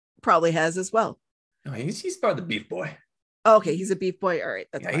probably has as well. No, he's part of the beef boy. Okay, he's a beef boy. All right,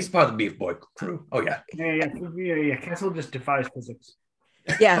 that's fine. He's part of the beef boy crew. Oh yeah. Yeah. Kessel just defies physics.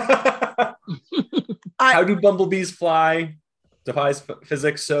 Yeah. How do bumblebees fly? Defies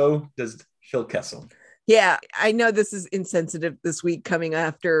physics. So does Phil Kessel. Yeah, I know this is insensitive this week, coming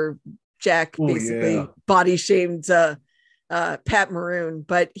after Jack basically body shamed Pat Maroon,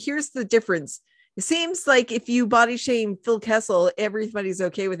 but here's the difference. It seems like if you body shame Phil Kessel, everybody's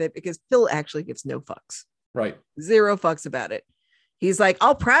okay with it, because Phil actually gives no fucks. Right. 0 fucks about it. He's like,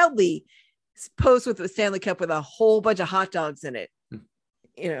 I'll proudly pose with the Stanley Cup with a whole bunch of hot dogs in it.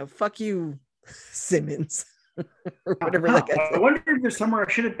 Fuck you, Simmons. Or whatever. I wonder if there's somewhere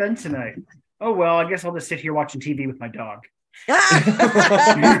I should have been tonight. Oh, well, I guess I'll just sit here watching TV with my dog.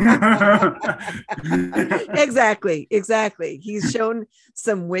 Exactly. He's shown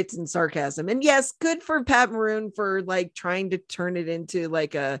some wit and sarcasm, and yes, good for Pat Maroon for like trying to turn it into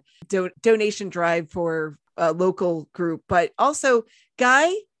like a donation drive for a local group. But also, Guy,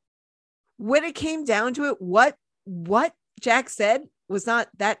 when it came down to it, what Jack said was not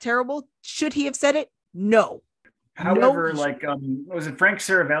that terrible. Should he have said it? No. However, was it Frank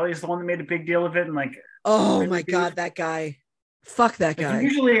Saravelli is the one that made a big deal of it? And like, oh my God, that guy. Fuck that guy.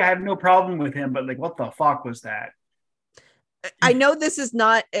 Usually I have no problem with him, but like, what the fuck was that? I know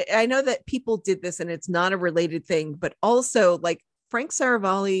I know that people did this and it's not a related thing, but also like Frank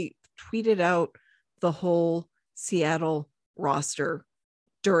Saravalli tweeted out the whole Seattle roster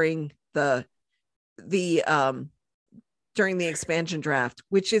during the expansion draft,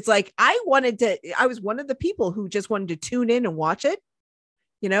 which is like, I was one of the people who just wanted to tune in and watch it,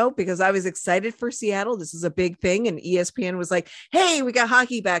 because I was excited for Seattle. This is a big thing. And ESPN was like, hey, we got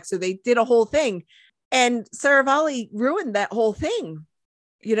hockey back. So they did a whole thing. And Saravalli ruined that whole thing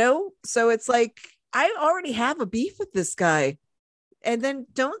So it's like, I already have a beef with this guy. And then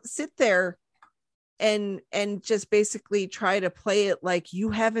don't sit there and just basically try to play it like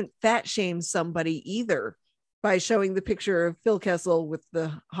you haven't fat shamed somebody either by showing the picture of Phil Kessel with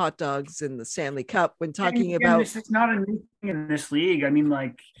the hot dogs in the Stanley Cup when talking about. This is not a new thing in this league. I mean,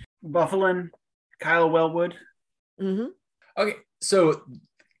 like Buffalo, Kyle Wellwood. Mm-hmm. Okay, so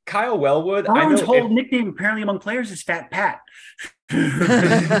Kyle Wellwood, Maroon's whole nickname apparently among players is Fat Pat.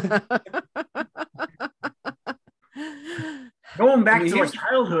 Going back to like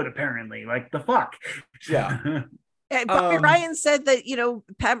childhood, apparently, like the fuck. Yeah. And Bobby Ryan said that,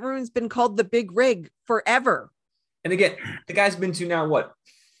 Pat Maroon's been called the Big Rig forever. And again, the guy's been to now,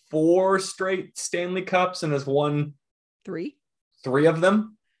 4 straight Stanley Cups and has won 3 of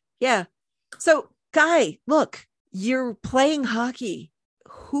them? Yeah. So, guy, look, you're playing hockey.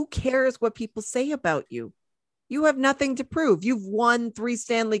 Who cares what people say about you? You have nothing to prove. You've won 3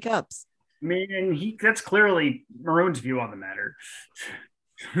 Stanley Cups. I mean, that's clearly Maroon's view on the matter.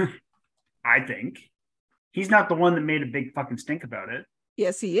 I think. He's not the one that made a big fucking stink about it.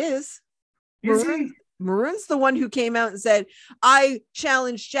 Yes, he is. Is he? Maroon's the one who came out and said, I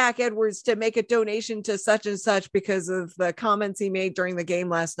challenged Jack Edwards to make a donation to such and such because of the comments he made during the game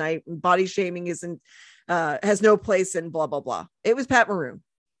last night. Body shaming has no place in blah, blah, blah. It was Pat Maroon.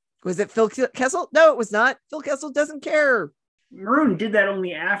 Was it Phil Kessel? No, it was not. Phil Kessel doesn't care. Maroon did that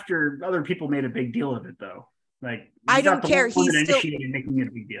only after other people made a big deal of it, though. Like, I don't care. He's still making it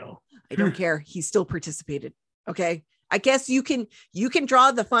a big deal. I don't care. He still participated. Okay. I guess you can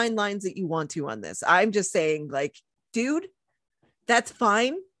draw the fine lines that you want to on this. I'm just saying, like, dude, that's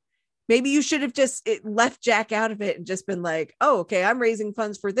fine. Maybe you should have just left Jack out of it and just been like, oh, okay, I'm raising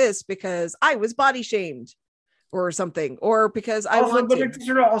funds for this because I was body shamed or something, or because I want to. But it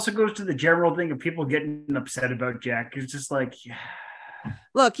sort of also goes to the general thing of people getting upset about Jack. It's just like,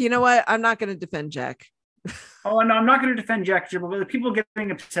 look, you know what? I'm not going to defend Jack. Oh, and I'm not going to defend Jack, but the people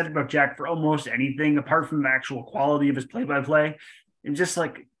getting upset about Jack for almost anything apart from the actual quality of his play-by-play is just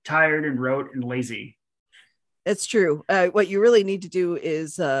like tired and rote and lazy. It's true. What you really need to do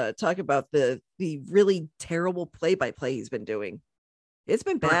is talk about the really terrible play-by-play he's been doing. It's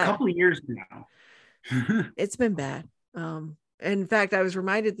been bad. For a couple of years now. It's been bad. In fact, I was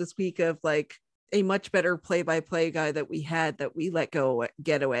reminded this week of like a much better play-by-play guy that we let go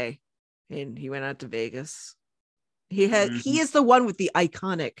get away. And he went out to Vegas. He is the one with the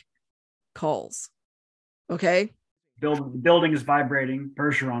iconic calls. Okay. The building is vibrating.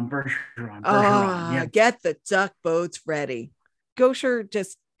 Bergeron. Yeah. Get the duck boats ready. Gosher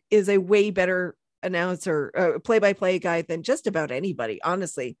just is a way better announcer, play-by-play guy than just about anybody.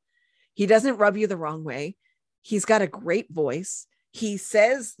 Honestly, he doesn't rub you the wrong way. He's got a great voice. He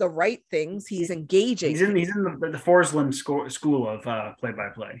says the right things. He's engaging. He's in the Forsland school of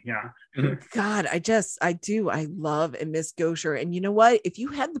play-by-play. Yeah. God, I love and miss Gosher. And you know what? If you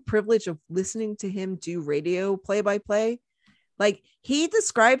had the privilege of listening to him do radio play-by-play, like he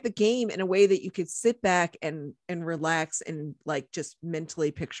described the game in a way that you could sit back and relax and like just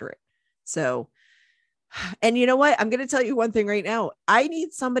mentally picture it. So, and you know what? I'm going to tell you one thing right now. I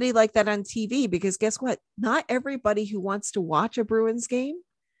need somebody like that on TV because guess what? Not everybody who wants to watch a Bruins game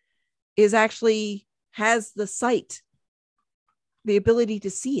has the sight, the ability to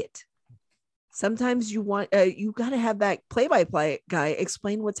see it. Sometimes you got to have that play-by-play guy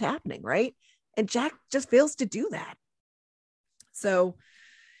explain what's happening, right? And Jack just fails to do that. So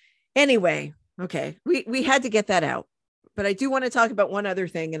anyway, okay, we had to get that out. But I do want to talk about one other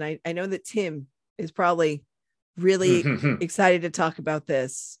thing. And I know that Tim is probably really excited to talk about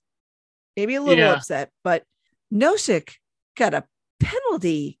this. Maybe a little upset, but Nosek got a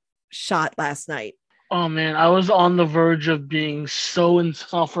penalty shot last night. Oh man, I was on the verge of being so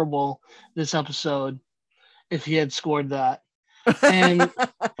insufferable this episode if he had scored that. And like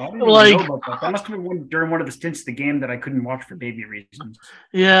that must have been during one of the stints of the game that I couldn't watch for baby reasons.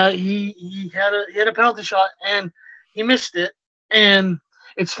 Yeah, he had a penalty shot and he missed it. And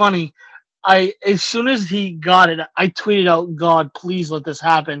it's funny. As soon as he got it, I tweeted out, God, please let this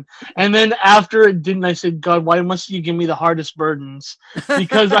happen. And then after it didn't, I said, God, why must you give me the hardest burdens?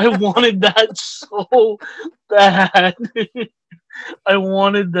 Because I wanted that so bad. I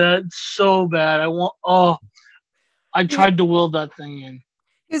wanted that so bad. I tried to will that thing in.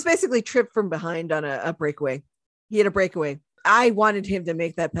 He was basically tripped from behind on a breakaway. He had a breakaway. I wanted him to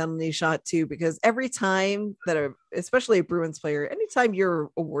make that penalty shot too, because every time especially a Bruins player, anytime you're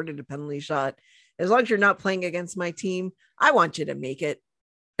awarded a penalty shot, as long as you're not playing against my team, I want you to make it.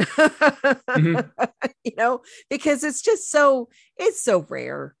 Mm-hmm. Because it's so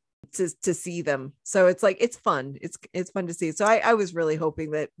rare. to see them. So it's like, it's fun. It's fun to see. So I was really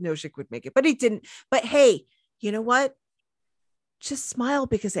hoping that Noshik would make it, but he didn't. But hey, you know what? Just smile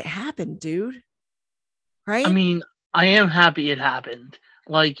because it happened, dude. Right? I mean, I am happy it happened.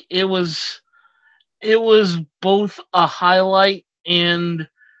 Like it was both a highlight and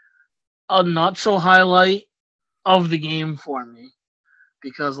a not so highlight of the game for me,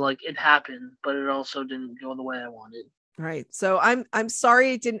 because like it happened, but it also didn't go the way I wanted. Right. So I'm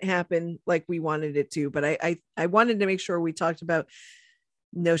sorry it didn't happen like we wanted it to, but I wanted to make sure we talked about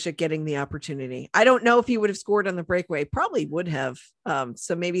Noshik getting the opportunity. I don't know if he would have scored on the breakaway. Probably would have.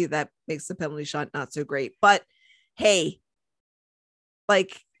 So maybe that makes the penalty shot not so great. But hey,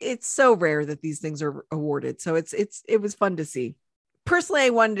 like it's so rare that these things are awarded. So it was fun to see. Personally, I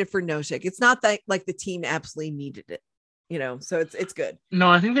wanted it for Noshik. It's not that like the team absolutely needed it, so it's good. No,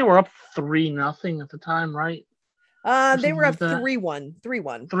 I think they were up 3-0 at the time, right? They were up like 3-1.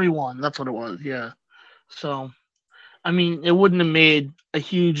 3-1. 3-1. That's what it was. Yeah. So, I mean, it wouldn't have made a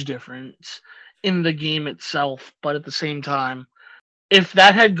huge difference in the game itself, but at the same time, if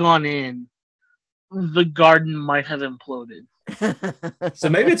that had gone in, the Garden might have imploded. So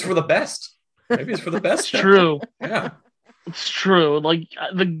maybe it's for the best. Maybe it's for the best. It's true. Yeah. It's true. Like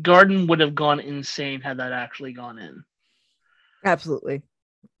the Garden would have gone insane had that actually gone in. Absolutely.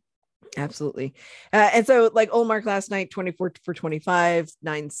 And so like Ullmark last night, 24 for 25,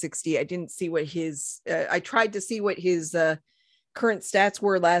 960. I didn't see what his, I tried to see what his current stats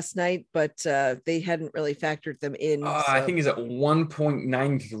were last night, but they hadn't really factored them in. So. I think he's at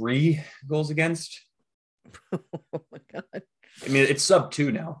 1.93 goals against. Oh my God. I mean, it's sub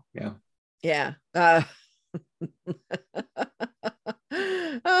 2 now. Yeah. Yeah.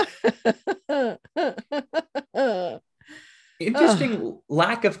 Interesting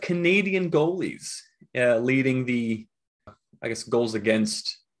lack of Canadian goalies leading the, I guess, goals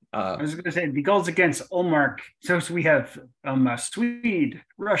against. I was going to say the goals against Ullmark. So we have Swede,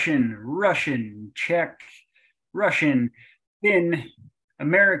 Russian, Czech, Russian, Finn,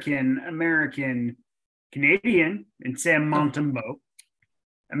 American, Canadian, and Sam Montembeault.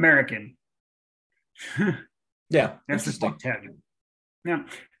 American. Yeah, that's the top 10. Yeah,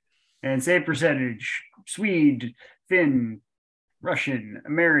 and save percentage: Swede, Finn, Russian,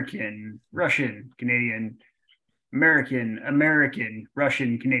 Canadian, American,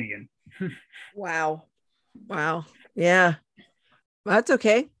 Russian, Canadian. Wow. Yeah, that's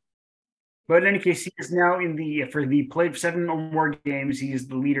okay. But in any case, he is now for the played 7 or more games. He is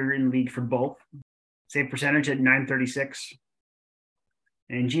the leader in the league for both. Save percentage at 936.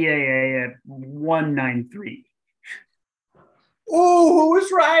 And GAA at 193. Oh, who was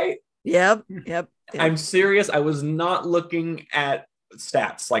right? Yep. I'm serious. I was not looking at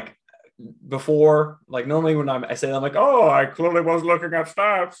stats like before. Like normally when I say that, I'm like, oh, I clearly was looking at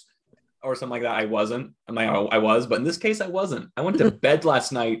stats or something like that. I wasn't. I'm like, oh, I was, but in this case, I wasn't. I went to bed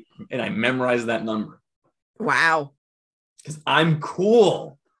last night and I memorized that number. Wow. Because I'm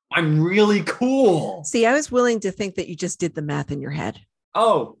cool. I'm really cool. See, I was willing to think that you just did the math in your head.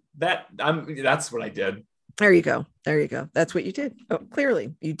 Oh, that's what I did. There you go. That's what you did. Oh,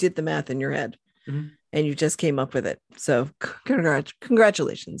 clearly you did the math in your head and you just came up with it. So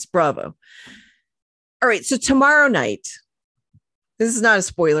congratulations. Bravo. All right. So tomorrow night, this is not a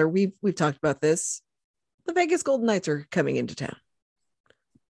spoiler. We've talked about this. The Vegas Golden Knights are coming into town.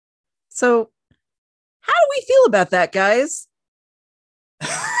 So how do we feel about that, guys?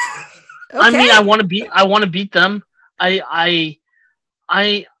 Okay. I mean, I want to beat them. I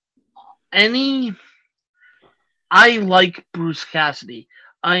like Bruce Cassidy.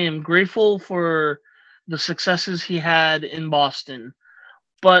 I am grateful for the successes he had in Boston,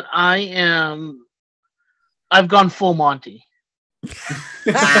 but I've gone full Monty.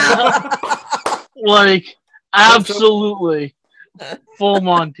 Like absolutely full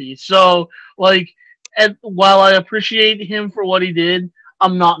Monty. So like, while I appreciate him for what he did,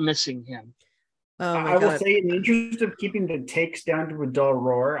 I'm not missing him. Oh I will say, in the interest of keeping the takes down to a dull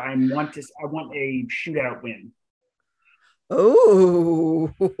roar, I want a shootout win.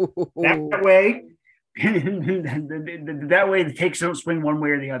 Oh, that way the takes don't swing one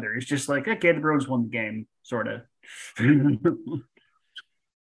way or the other. It's just like, okay, the Bruins won the game, sort of.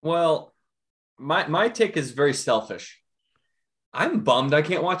 Well, my take is very selfish. I'm bummed I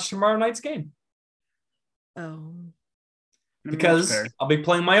can't watch tomorrow night's game. Oh, because I'll be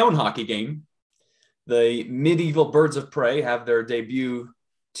playing my own hockey game. The Medieval Birds of Prey have their debut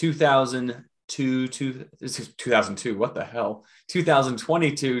 2002, what the hell?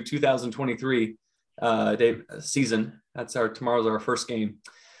 2022, 2023 season. Tomorrow's our first game.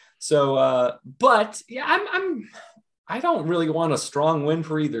 So, but yeah, I don't really want a strong win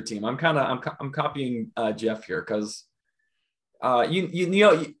for either team. I'm copying Jeff here because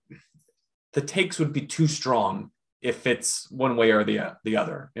the takes would be too strong if it's one way or the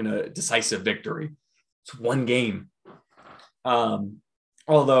other in a decisive victory. It's one game.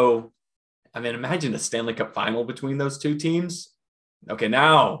 Although, I mean, imagine a Stanley Cup final between those two teams. Okay,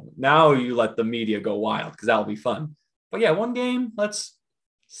 now you let the media go wild because that'll be fun. But yeah, one game, let's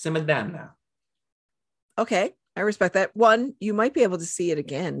simmer down now. Okay, I respect that. One, you might be able to see it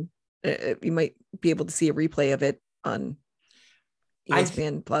again. You might be able to see a replay of it on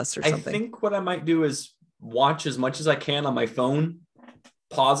ESPN Plus or something. I think what I might do is watch as much as I can on my phone,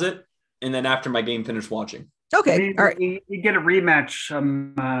 pause it, and then after my game, finish watching. Okay, all right. You get a rematch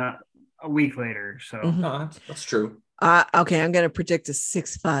a week later, so No, that's true. Okay, I'm going to predict a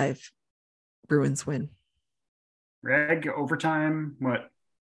 6-5 Bruins win. Reg, overtime, what?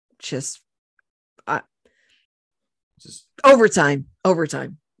 Just overtime.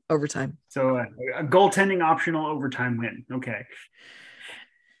 So a goaltending optional overtime win. Okay.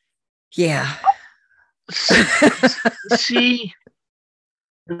 Yeah. See,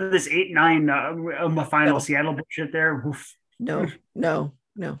 this 8-9 of the final Seattle bullshit there. Oof. No.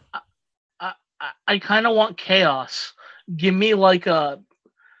 I kind of want chaos. Give me like a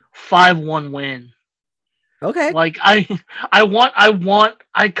 5-1 win. Okay. Like I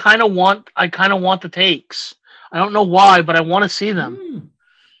kind of want the takes. I don't know why, but I want to see them.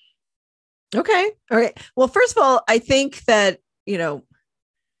 Okay. All right. Well, first of all, I think that,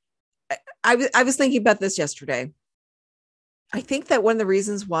 I was thinking about this yesterday. I think that one of the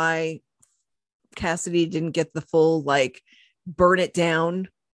reasons why Cassidy didn't get the full, burn it down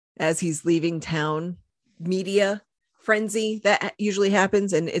as he's leaving town media frenzy that usually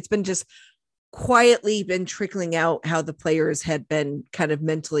happens. And it's been just quietly been trickling out how the players had been kind of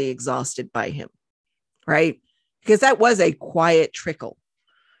mentally exhausted by him. Right. Because that was a quiet trickle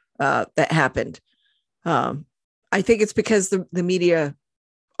that happened. I think it's because the media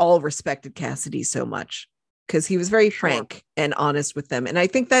all respected Cassidy so much because he was very frank and honest with them. And I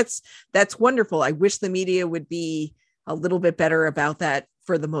think that's wonderful. I wish the media would be a little bit better about that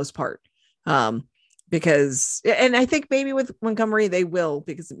for the most part. Because, and I think maybe with Montgomery, they will,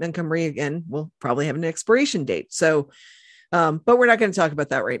 because Montgomery again will probably have an expiration date. So, but we're not going to talk about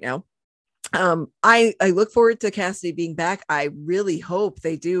that right now. I look forward to Cassidy being back. I really hope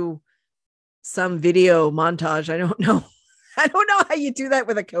they do some video montage. I don't know how you do that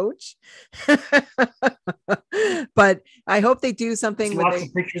with a coach, but I hope they do something. Lots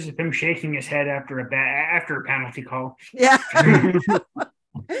of pictures of him shaking his head after a penalty call. Yeah.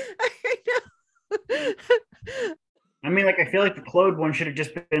 I mean, I feel like the Claude one should have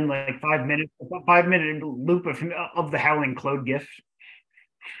just been 5 minutes, a 5-minute loop of the howling Claude gif.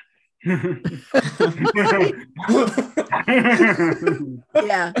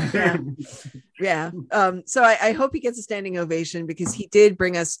 Yeah. So I hope he gets a standing ovation because he did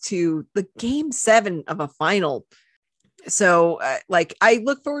bring us to the game 7 of a final. So I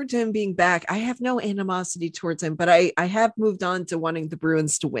look forward to him being back. I have no animosity towards him, but I have moved on to wanting the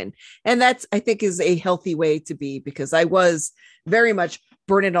Bruins to win. And that's, I think, is a healthy way to be, because I was very much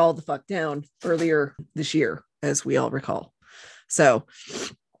burn it all the fuck down earlier this year, as we all recall. So,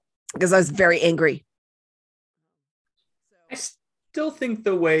 because I was very angry. I still think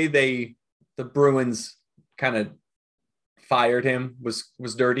the way the Bruins kind of fired him was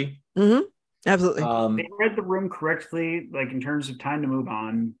dirty. Mm-hmm. Absolutely. They read the room correctly, in terms of time to move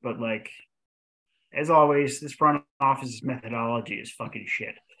on. But as always, this front office's methodology is fucking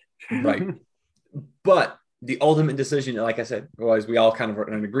shit. Right. But the ultimate decision, like I said, was we all kind of were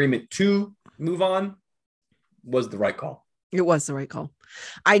in an agreement to move on, was the right call. It was the right call.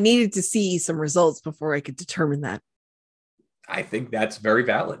 I needed to see some results before I could determine that. I think that's very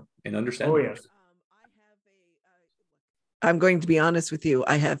valid and understandable. Oh, yes. I'm going to be honest with you.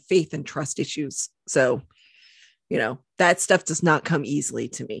 I have faith and trust issues. So, that stuff does not come easily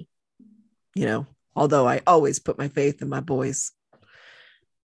to me, although I always put my faith in my boys.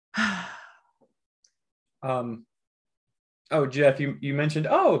 Oh, Jeff, you mentioned,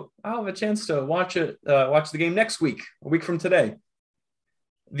 I'll have a chance to watch the game next week, a week from today.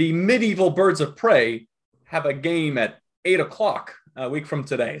 The medieval Birds of Prey have a game at 8:00 a week from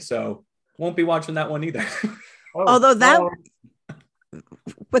today. So won't be watching that one either. Although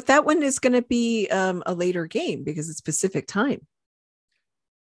but that one is going to be a later game because it's Pacific time.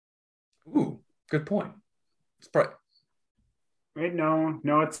 Ooh, good point. It's probably... Wait, no,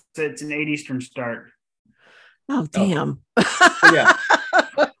 it's an 8 Eastern start. Oh, damn. Yeah.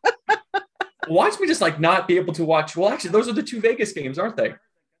 Watch me just not be able to watch. Well, actually, those are the 2 Vegas games, aren't they?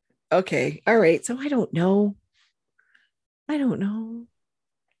 Okay. All right. So I don't know. I don't know.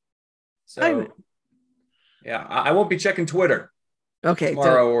 So, yeah, I won't be checking Twitter Okay.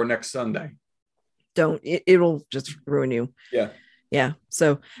 tomorrow or next Sunday. It'll just ruin you. Yeah.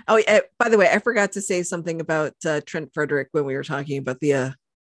 So, by the way, I forgot to say something about Trent Frederick when we were talking about the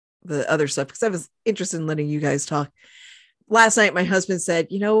other stuff, because I was interested in letting you guys talk. Last night, my husband said,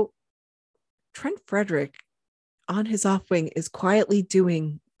 Trent Frederick on his off wing is quietly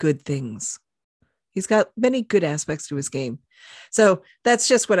doing good things. He's got many good aspects to his game. So that's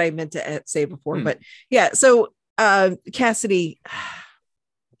just what I meant to say before. But yeah, so Cassidy,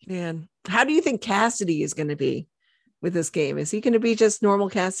 man, how do you think Cassidy is going to be with this game? Is he going to be just normal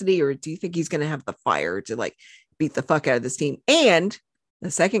Cassidy, or do you think he's going to have the fire to like beat the fuck out of this team? And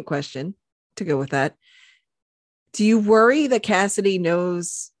the second question to go with that, do you worry that Cassidy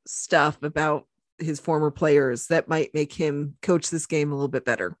knows stuff about his former players that might make him coach this game a little bit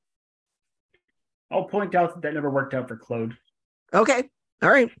better? I'll point out that never worked out for Claude. Okay. All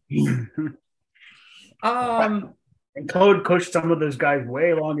right. And Claude coached some of those guys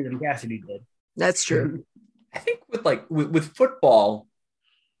way longer than Cassidy did. That's true. I think with football,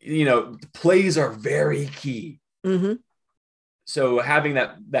 the plays are very key. Mm-hmm. So having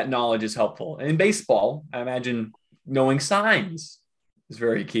that knowledge is helpful. And in baseball, I imagine knowing signs is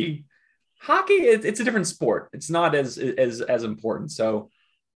very key. Hockey, it's a different sport. It's not as important. So,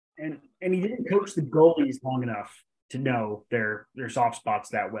 and he didn't coach the goalies long enough to know their soft spots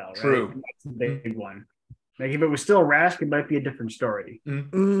that well. Right? True. And that's the big one. Like if it was still Rask, it might be a different story.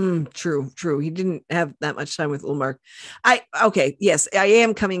 True. He didn't have that much time with Ullmark. Yes, I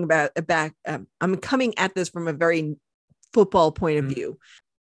am coming back. I'm coming at this from a very football point of view.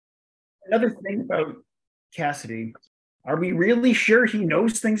 Another thing about Cassidy, are we really sure he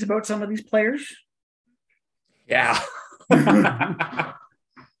knows things about some of these players? Yeah.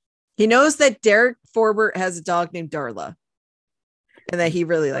 He knows that Derek Forbert has a dog named Darla and that he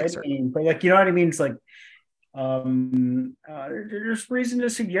really likes her. But like, you know what I mean? It's like, there's reason to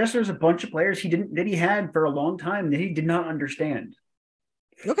suggest there's a bunch of players he had for a long time that he did not understand.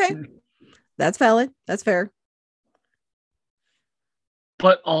 Okay. That's valid. That's fair.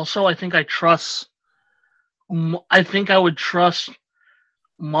 But also, I think I would trust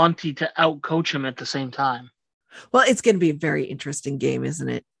Monty to outcoach him at the same time. Well, it's going to be a very interesting game, isn't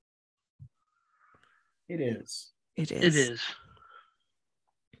it? It is. It is.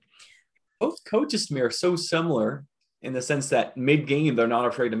 Both coaches to me are so similar in the sense that mid-game, they're not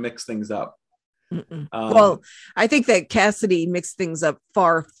afraid to mix things up. Well, I think that Cassidy mixed things up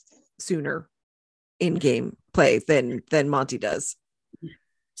far sooner in game play than Monty does.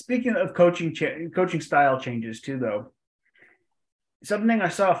 Speaking of coaching style changes too, though, something I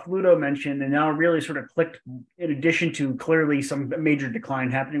saw Fluto mention and now really sort of clicked, in addition to clearly some major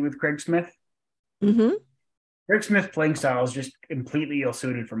decline happening with Craig Smith. Mm-hmm. Craig Smith's playing style is just completely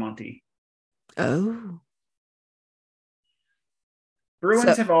ill-suited for Monty. Oh.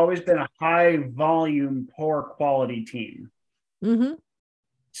 Bruins have always been a high-volume, poor-quality team. Mm-hmm.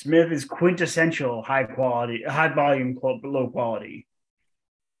 Smith is quintessential high-volume, low-quality.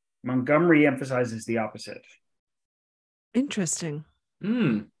 Montgomery emphasizes the opposite. Interesting.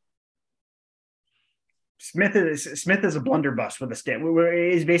 Smith is a blunderbuss with a stick.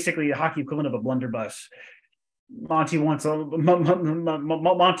 Is basically a hockey equivalent of a blunderbuss. Monty wants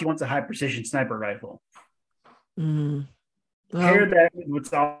a high precision sniper rifle. Well, Pair that with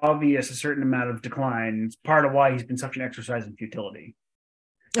what's obvious a certain amount of decline. It's part of why he's been such an exercise in futility.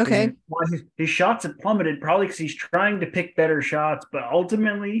 Okay. His shots have plummeted probably because he's trying to pick better shots, but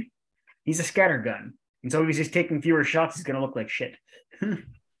ultimately he's a scattergun. And so if he's just taking fewer shots, he's going to look like shit. All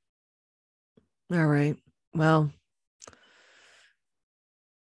right. Well,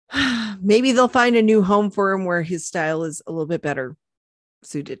 maybe they'll find a new home for him where his style is a little bit better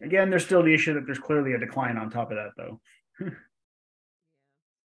suited. Again, there's still the issue that there's clearly a decline on top of that, though.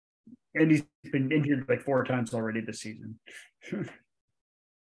 And he's been injured like 4 times already this season.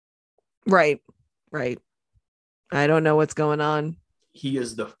 Right. I don't know what's going on. He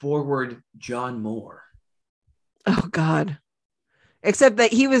is the forward John Moore. Oh, God. Except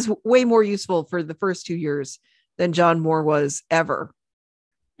that he was way more useful for the first 2 years than John Moore was ever.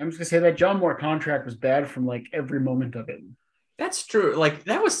 I'm just going to say that John Moore contract was bad from like every moment of it. That's true. Like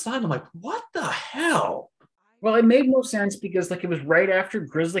that was signed. I'm like, what the hell? Well, it made no sense because like it was right after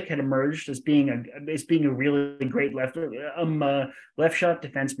Grzelcyk had emerged as being a really great left shot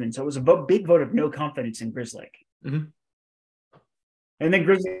defenseman. So it was a big vote of no confidence in Grzelcyk. Mm-hmm. And then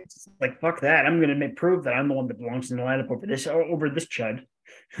Grzelcyk's like, fuck that. I'm going to prove that I'm the one that belongs in the lineup over this chud.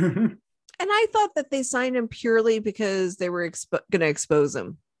 And I thought that they signed him purely because they were going to expose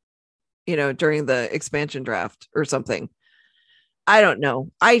him, during the expansion draft or something. I don't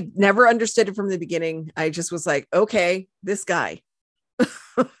know. I never understood it from the beginning. I just was like, okay, this guy.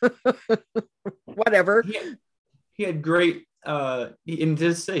 Whatever. He had great in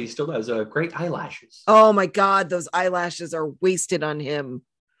this say he still has great eyelashes. Oh my God, those eyelashes are wasted on him.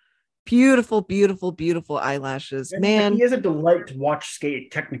 Beautiful, beautiful, beautiful eyelashes. And Man. he is a delight to watch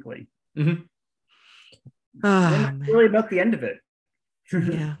skate, technically. Mm-hmm. And that's really about the end of it.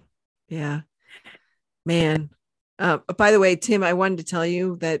 Yeah. Yeah. Man. By the way, Tim, I wanted to tell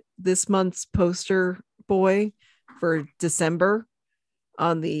you that this month's poster boy for December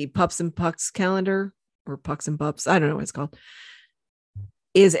on the Pups and Pucks calendar, or Pucks and Pups, I don't know what it's called,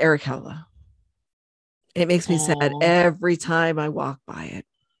 is Eric Hella. It makes me sad every time I walk by it.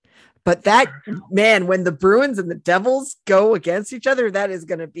 But that, man, when the Bruins and the Devils go against each other, that is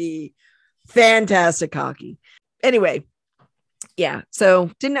going to be fantastic hockey. Anyway, yeah, so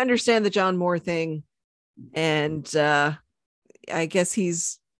didn't understand the John Moore thing. And I guess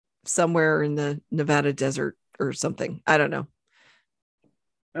he's somewhere in the Nevada desert or something. I don't know.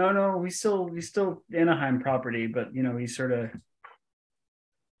 Oh no, he's still Anaheim property, but he's sort of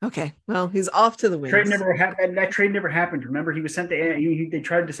okay. Well, he's off to the Wings. That trade never happened. Remember, he was sent to. They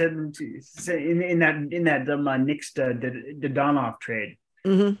tried to send him to in that Nick Dadonov trade.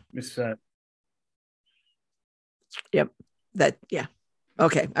 Mm-hmm. Yep. That. Yeah.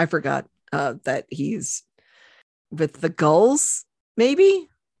 Okay. I forgot that he's with the Gulls. Maybe.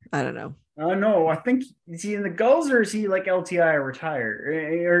 I don't know. No, I think is he in the Gulls or is he like LTI or retired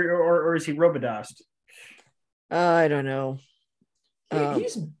or is he Robodast? I don't know.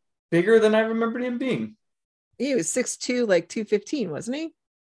 He's bigger than I remembered him being. He was 6'2", like 215, wasn't he?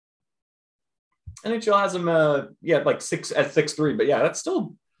 NHL has him, like 6'3", but yeah, it's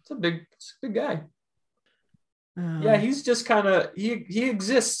a big guy. Yeah, he's just kind of he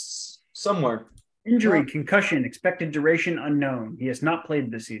exists somewhere. Injury, concussion, expected duration unknown. He has not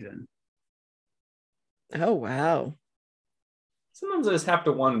played this season. Oh wow! Sometimes I just have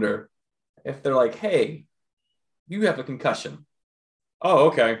to wonder if they're like, "Hey, you have a concussion." Oh,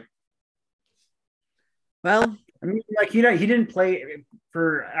 okay. Well, I mean, like he didn't play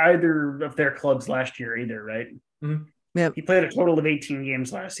for either of their clubs last year either, right? Mm-hmm. Yep. He played a total of 18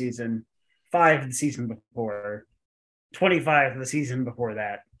 games last season, 5 the season before, 25 the season before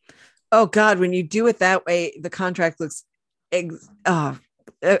that. Oh God, when you do it that way, the contract looks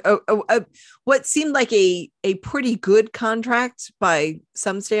what seemed like a pretty good contract by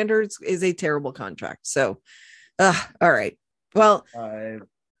some standards is a terrible contract. So, all right. Well,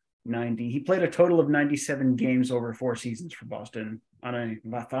 90. He played a total of 97 games over 4 seasons for Boston on a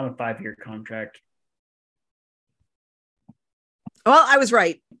 5-year contract. Well, I was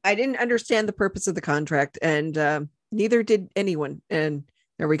right. I didn't understand the purpose of the contract, and neither did anyone. And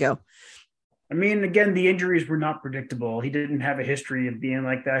there we go. I mean, again, the injuries were not predictable. He didn't have a history of being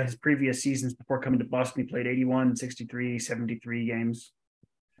like that. His previous seasons before coming to Boston, he played 81, 63, 73 games.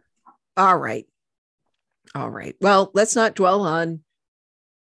 All right. Well, let's not dwell on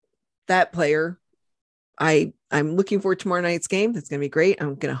that player. I'm looking forward to tomorrow night's game. That's going to be great.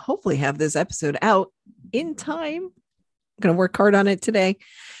 I'm going to hopefully have this episode out in time. I'm going to work hard on it today.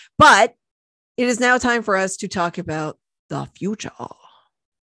 But it is now time for us to talk about the future,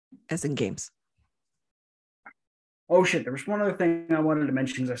 as in games. Oh shit! There was one other thing I wanted to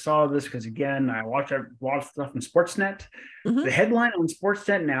mention because I saw this because again I watched stuff on Sportsnet. Mm-hmm. The headline on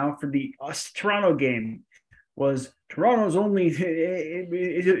Sportsnet now for the Toronto game was Toronto's only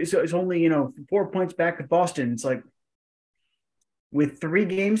it's only 4 points back of Boston. It's like with 3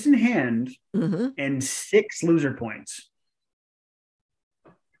 games in hand and 6 loser points.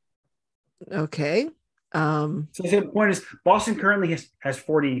 Okay. So the point is Boston currently has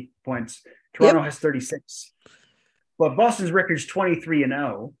 40 points. Toronto has 36. But Boston's record is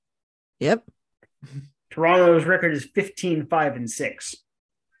 23-0. Yep. Toronto's record is 15-5-6.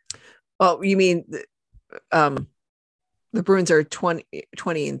 Oh, you mean the Bruins are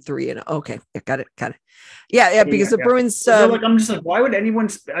 20-3 and okay, got it. Yeah, because the Bruins. So I'm just like, why would anyone?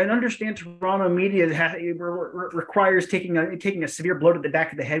 I understand Toronto media requires taking a severe blow to the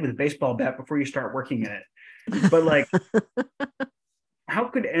back of the head with a baseball bat before you start working in it, but like. How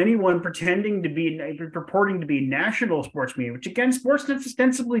could anyone purporting to be national sports media, which again, Sportsnet's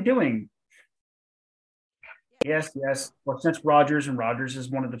ostensibly doing? Yes. Sportsnet's Rogers, and Rogers is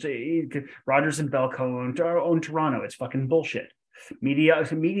one of the Rogers and Belco own Toronto. It's fucking bullshit.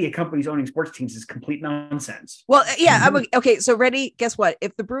 Media companies owning sports teams is complete nonsense. Well, yeah. Okay. So ready? Guess what?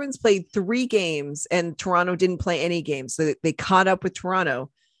 If the Bruins played 3 games and Toronto didn't play any games, so they caught up with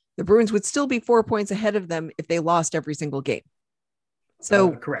Toronto, the Bruins would still be 4 points ahead of them if they lost every single game.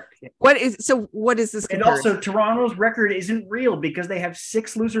 So correct. Yeah. what is this And comparison? also, Toronto's record isn't real because they have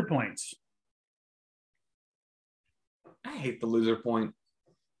 6 loser points. I hate the loser point.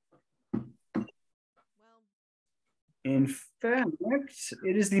 In fact,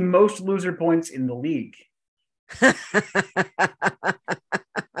 it is the most loser points in the league.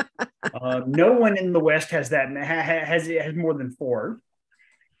 No one in the West has that has more than 4,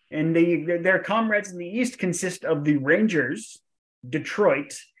 and their comrades in the East consist of the Rangers,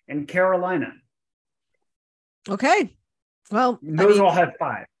 Detroit, and Carolina. Okay. Well, Those all have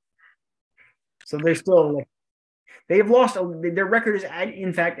 5, so they're still like they have lost. Their record is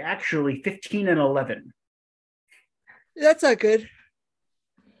in fact actually 15-11. that's not good.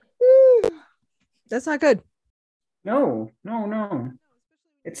 That's not good. No.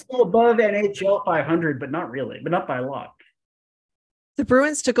 It's still above NHL 500, but not really, but not by a lot. The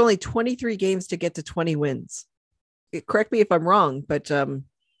Bruins took only 23 games to get to 20 wins. Correct me if I'm wrong, but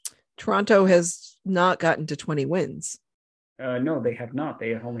Toronto has not gotten to 20 wins. No, they have not.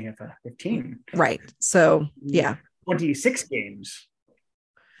 They only have 15. Right. So, yeah. 26 games.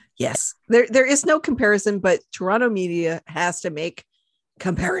 Yes. There is no comparison, but Toronto media has to make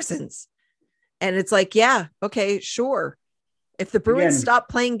comparisons. And it's like, yeah, okay, sure. If the Bruins stop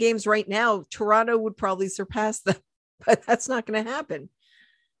playing games right now, Toronto would probably surpass them, but that's not going to happen.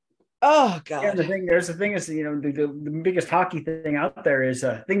 Oh God! Yeah, the thing is, the biggest hockey thing out there is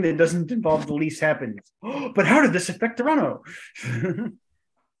a thing that doesn't involve the Leafs happens. But how did this affect Toronto?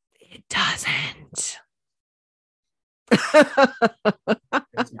 It doesn't.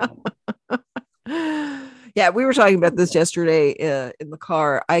 Yeah, we were talking about this yesterday in the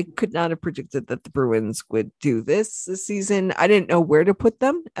car. I could not have predicted that the Bruins would do this season. I didn't know where to put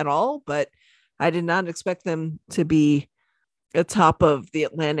them at all, but I did not expect them to be atop of the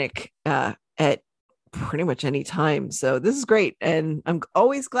Atlantic at pretty much any time. So this is great. And I'm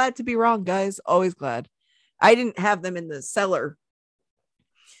always glad to be wrong, guys. Always glad. I didn't have them in the cellar,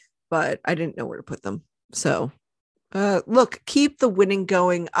 but I didn't know where to put them. So look, keep the winning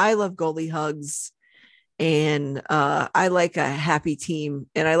going. I love goalie hugs. And I like a happy team.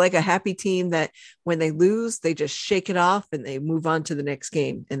 And I like a happy team that when they lose, they just shake it off and they move on to the next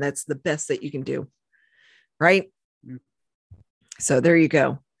game. And that's the best that you can do. Right? So there you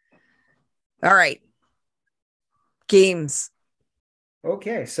go. All right. Games.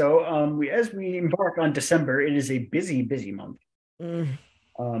 Okay. So as we embark on December, it is a busy, busy month.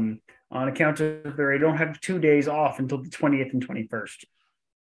 On account of I don't have 2 days off until the 20th and 21st.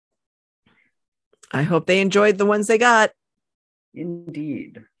 I hope they enjoyed the ones they got.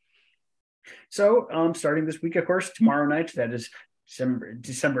 Indeed. So, starting this week, of course, tomorrow night, that is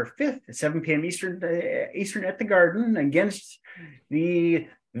December 5th at 7 p.m. Eastern at the Garden against the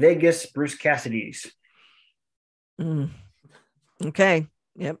Vegas Bruce Cassidys. Okay.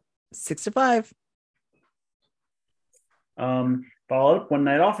 Yep. 6-5. Follow up one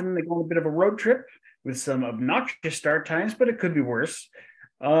night off, and then they go on a bit of a road trip with some obnoxious start times, but it could be worse.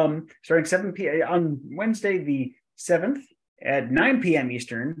 Starting 7 p.m. on Wednesday, the 7th at 9 p.m.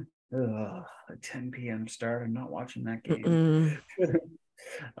 Eastern. A 10 p.m. start. I'm not watching that game.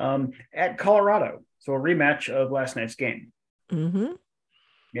 At Colorado. So a rematch of last night's game.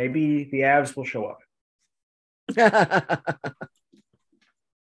 Maybe the Avs will show up.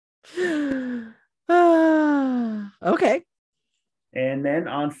 Okay. And then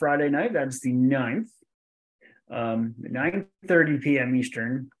on Friday night, that's the 9th. 9:30 p.m.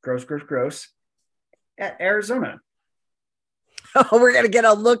 Eastern, gross, at Arizona. Oh, we're going to get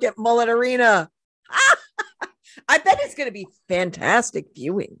a look at Mullet Arena. I bet it's going to be fantastic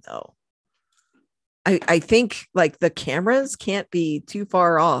viewing, though. I think like the cameras can't be too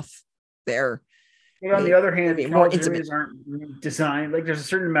far off there. But on the other hand, more college intimate. arenas aren't designed. Like there's a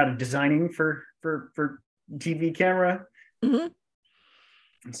certain amount of designing for TV camera.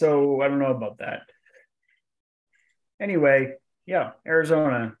 So I don't know about that. Anyway, yeah,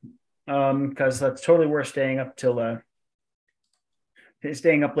 Arizona, because that's totally worth staying up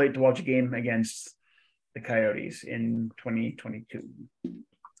late to watch a game against the Coyotes in 2022.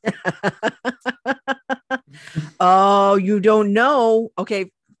 Oh, you don't know.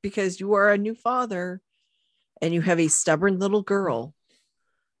 Okay, because you are a new father and you have a stubborn little girl,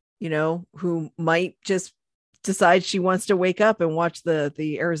 who might just decide she wants to wake up and watch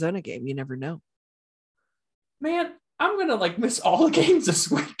the Arizona game. You never know. Man, I'm going to miss all the games this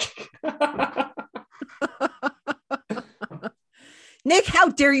week. Nick, how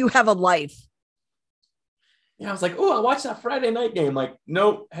dare you have a life? Yeah, I was like, oh, I watched that Friday night game.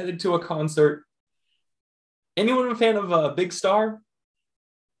 Nope, headed to a concert. Anyone a fan of Big Star?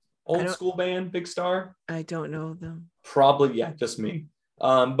 Old school band, Big Star. I don't know them. Probably, yeah, just me.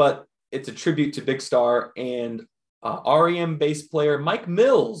 But it's a tribute to Big Star, and REM bass player Mike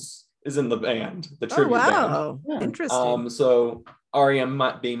Mills is in the band, the tribute band. Yeah. Interesting. So REM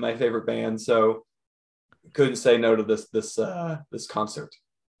might be my favorite band, so couldn't say no to this concert.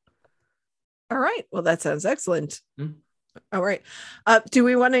 All right. Well, that sounds excellent. Mm-hmm. All right. Do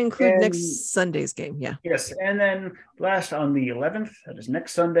we want to include next Sunday's game? Yeah. Yes. And then last on the 11th, that is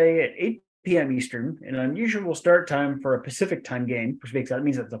next Sunday at 8 p.m. Eastern, an unusual start time for a Pacific time game, which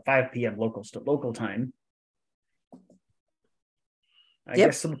means it's a 5 p.m. local time. I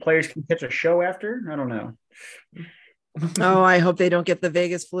guess some players can catch a show after. I don't know. Oh, I hope they don't get the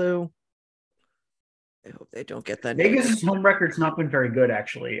Vegas flu. I hope they don't get that. Vegas' home record's not been very good,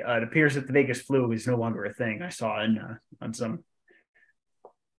 actually. It appears that the Vegas flu is no longer a thing. I saw on an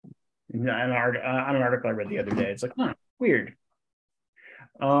article I read the other day. It's like, weird.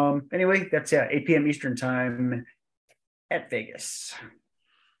 Anyway, that's 8 p.m. Eastern time at Vegas.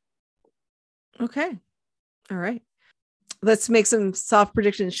 Okay. All right. Let's make some soft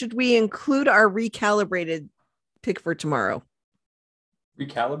predictions. Should we include our recalibrated pick for tomorrow?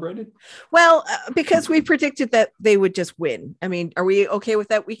 Recalibrated? Well, because we predicted that they would just win. I mean, are we okay with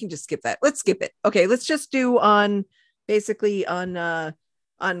that? We can just skip that. Let's skip it. Okay, let's just do on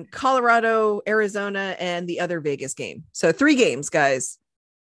Colorado, Arizona, and the other Vegas game. So 3 games, guys.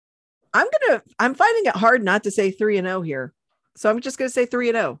 I'm finding it hard not to say 3-0 here. So I'm just gonna say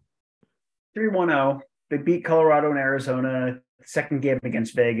 3-0. 3-1-0. They beat Colorado and Arizona. Second game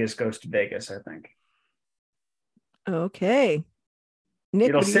against Vegas goes to Vegas, I think. Okay. Nick,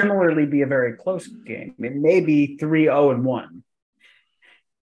 it'll similarly be a very close game. It may be 3-0-1.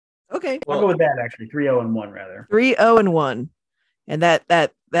 Okay. I'll go with that, actually. 3-0-1, rather. 3-0-1. And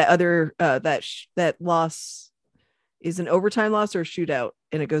that loss is an overtime loss or a shootout,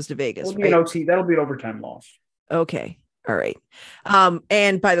 and it goes to Vegas. That'll be an OT. That'll be an overtime loss. Okay. All right.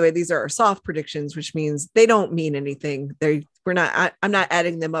 And by the way, these are our soft predictions, which means they don't mean anything. I'm not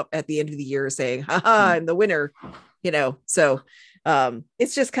adding them up at the end of the year saying, I'm the winner, so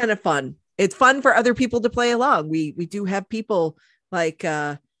it's just kind of fun. It's fun for other people to play along. We do have people like,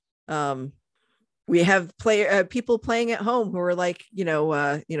 we have people playing at home who are like,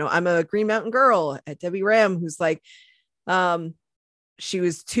 I'm a Green Mountain girl at Debbie Ram, who's like, she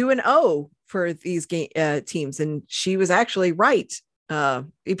was 2-0 for these teams, and she was actually right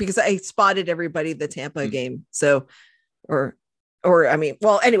because I spotted everybody the Tampa game. So, anyway,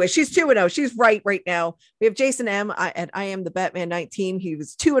 she's 2-0. She's right now. We have Jason M. I am the Batman 19. He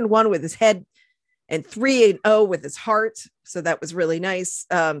was 2-1 with his head and 3-0 with his heart. So that was really nice.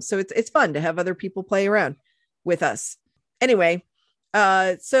 So it's fun to have other people play around with us. Anyway,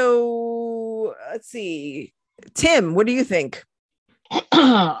 so let's see. Tim, what do you think?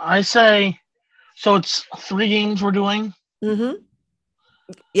 I say, so it's 3 games we're doing. Mm-hmm.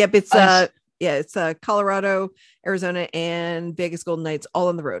 Yep, it's Colorado, Arizona, and Vegas Golden Knights all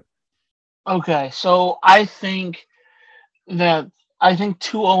on the road. Okay, so I think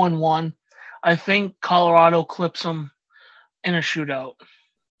 2-0-1. I think Colorado clips them in a shootout.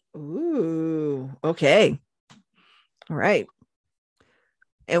 Ooh, okay. All right.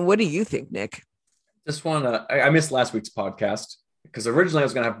 And what do you think, Nick? I missed last week's podcast because originally I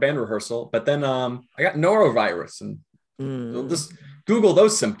was going to have band rehearsal, but then I got norovirus and just Google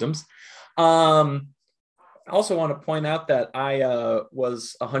those symptoms. I also want to point out that I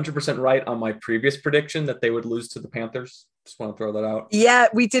was 100% right on my previous prediction that they would lose to the Panthers. Just want to throw that out. Yeah,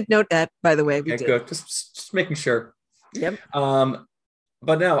 we did note that, by the way. We did. Good. Just making sure. Yep.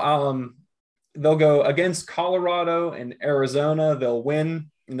 But no, they'll go against Colorado and Arizona. They'll win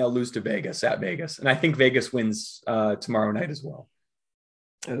and they'll lose to Vegas at Vegas. And I think Vegas wins tomorrow night as well.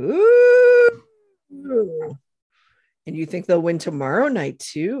 Ooh. And you think they'll win tomorrow night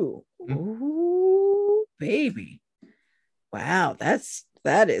too? Mm-hmm. Ooh, baby. Wow,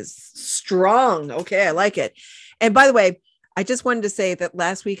 that is strong. Okay, I like it. And by the way, I just wanted to say that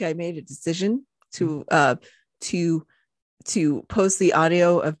last week I made a decision to post the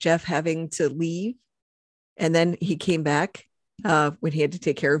audio of Jeff having to leave, and then he came back when he had to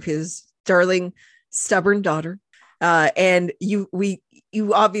take care of his darling, stubborn daughter. And you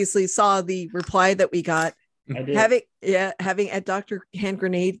obviously saw the reply that we got. I did. Having a Dr. Hand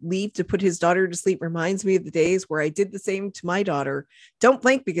Grenade leave to put his daughter to sleep reminds me of the days where I did the same to my daughter. Don't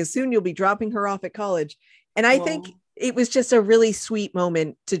blink, because soon you'll be dropping her off at college. And I think it was just a really sweet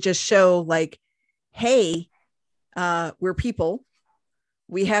moment to just show, like, hey, we're people.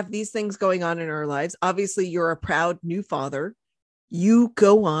 We have these things going on in our lives. Obviously, you're a proud new father. You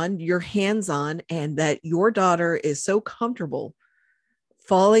go on, you're hands-on, and that your daughter is so comfortable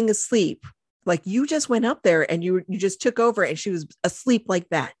falling asleep. Like you just went up there and you just took over and she was asleep like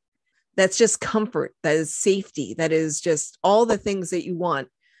that. That's just comfort. That is safety. That is just all the things that you want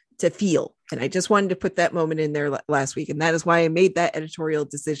to feel. And I just wanted to put that moment in there last week. And that is why I made that editorial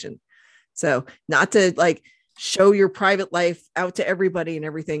decision. So not to like show your private life out to everybody and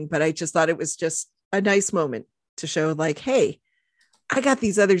everything, but I just thought it was just a nice moment to show like, hey, I got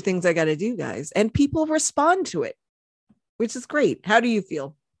these other things I got to do, guys. And people respond to it, which is great. How do you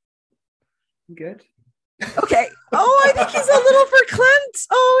feel? Good. Okay. Oh, I think he's a little verklempt.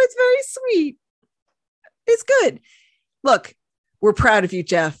 Oh, it's very sweet. It's good. Look, we're proud of you,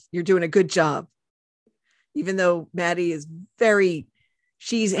 Jeff. You're doing a good job. Even though Maddie is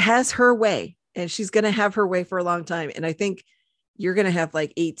she has her way and she's going to have her way for a long time. And I think you're going to have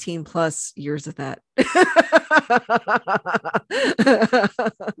like 18 plus years of that.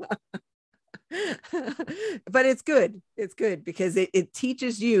 But it's good. It's good because it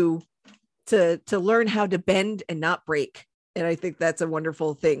teaches you to learn how to bend and not break. And I think that's a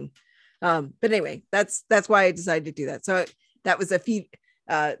wonderful thing. But anyway, that's why I decided to do that. So that was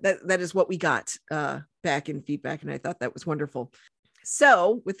that is what we got back in feedback. And I thought that was wonderful.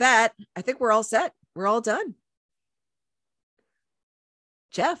 So with that, I think we're all set. We're all done.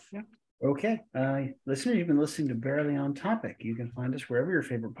 Jeff. Yeah. Okay. Listener, you've been listening to Barely on Topic. You can find us wherever your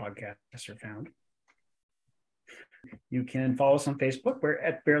favorite podcasts are found. You can follow us on Facebook. We're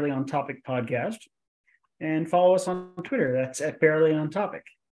at Barely on Topic Podcast. And follow us on Twitter. That's at Barely on Topic.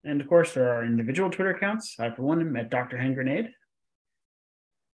 And of course, there are individual Twitter accounts. I, for one, am at Dr. Hand Grenade.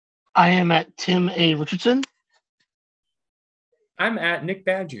 I am at Tim A. Richardson. I'm at Nick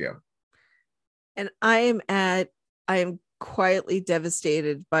Baggio. And I am quietly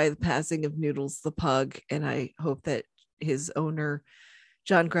devastated by the passing of Noodles the pug. And I hope that his owner,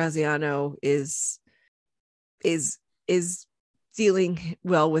 John Graziano, is dealing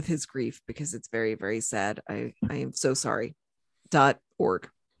well with his grief because it's very, very sad. I am so sorry. .org.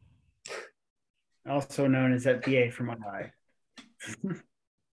 Also known as that BA from I.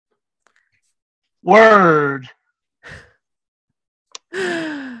 Word.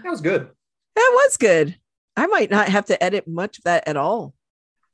 That was good. That was good. I might not have to edit much of that at all.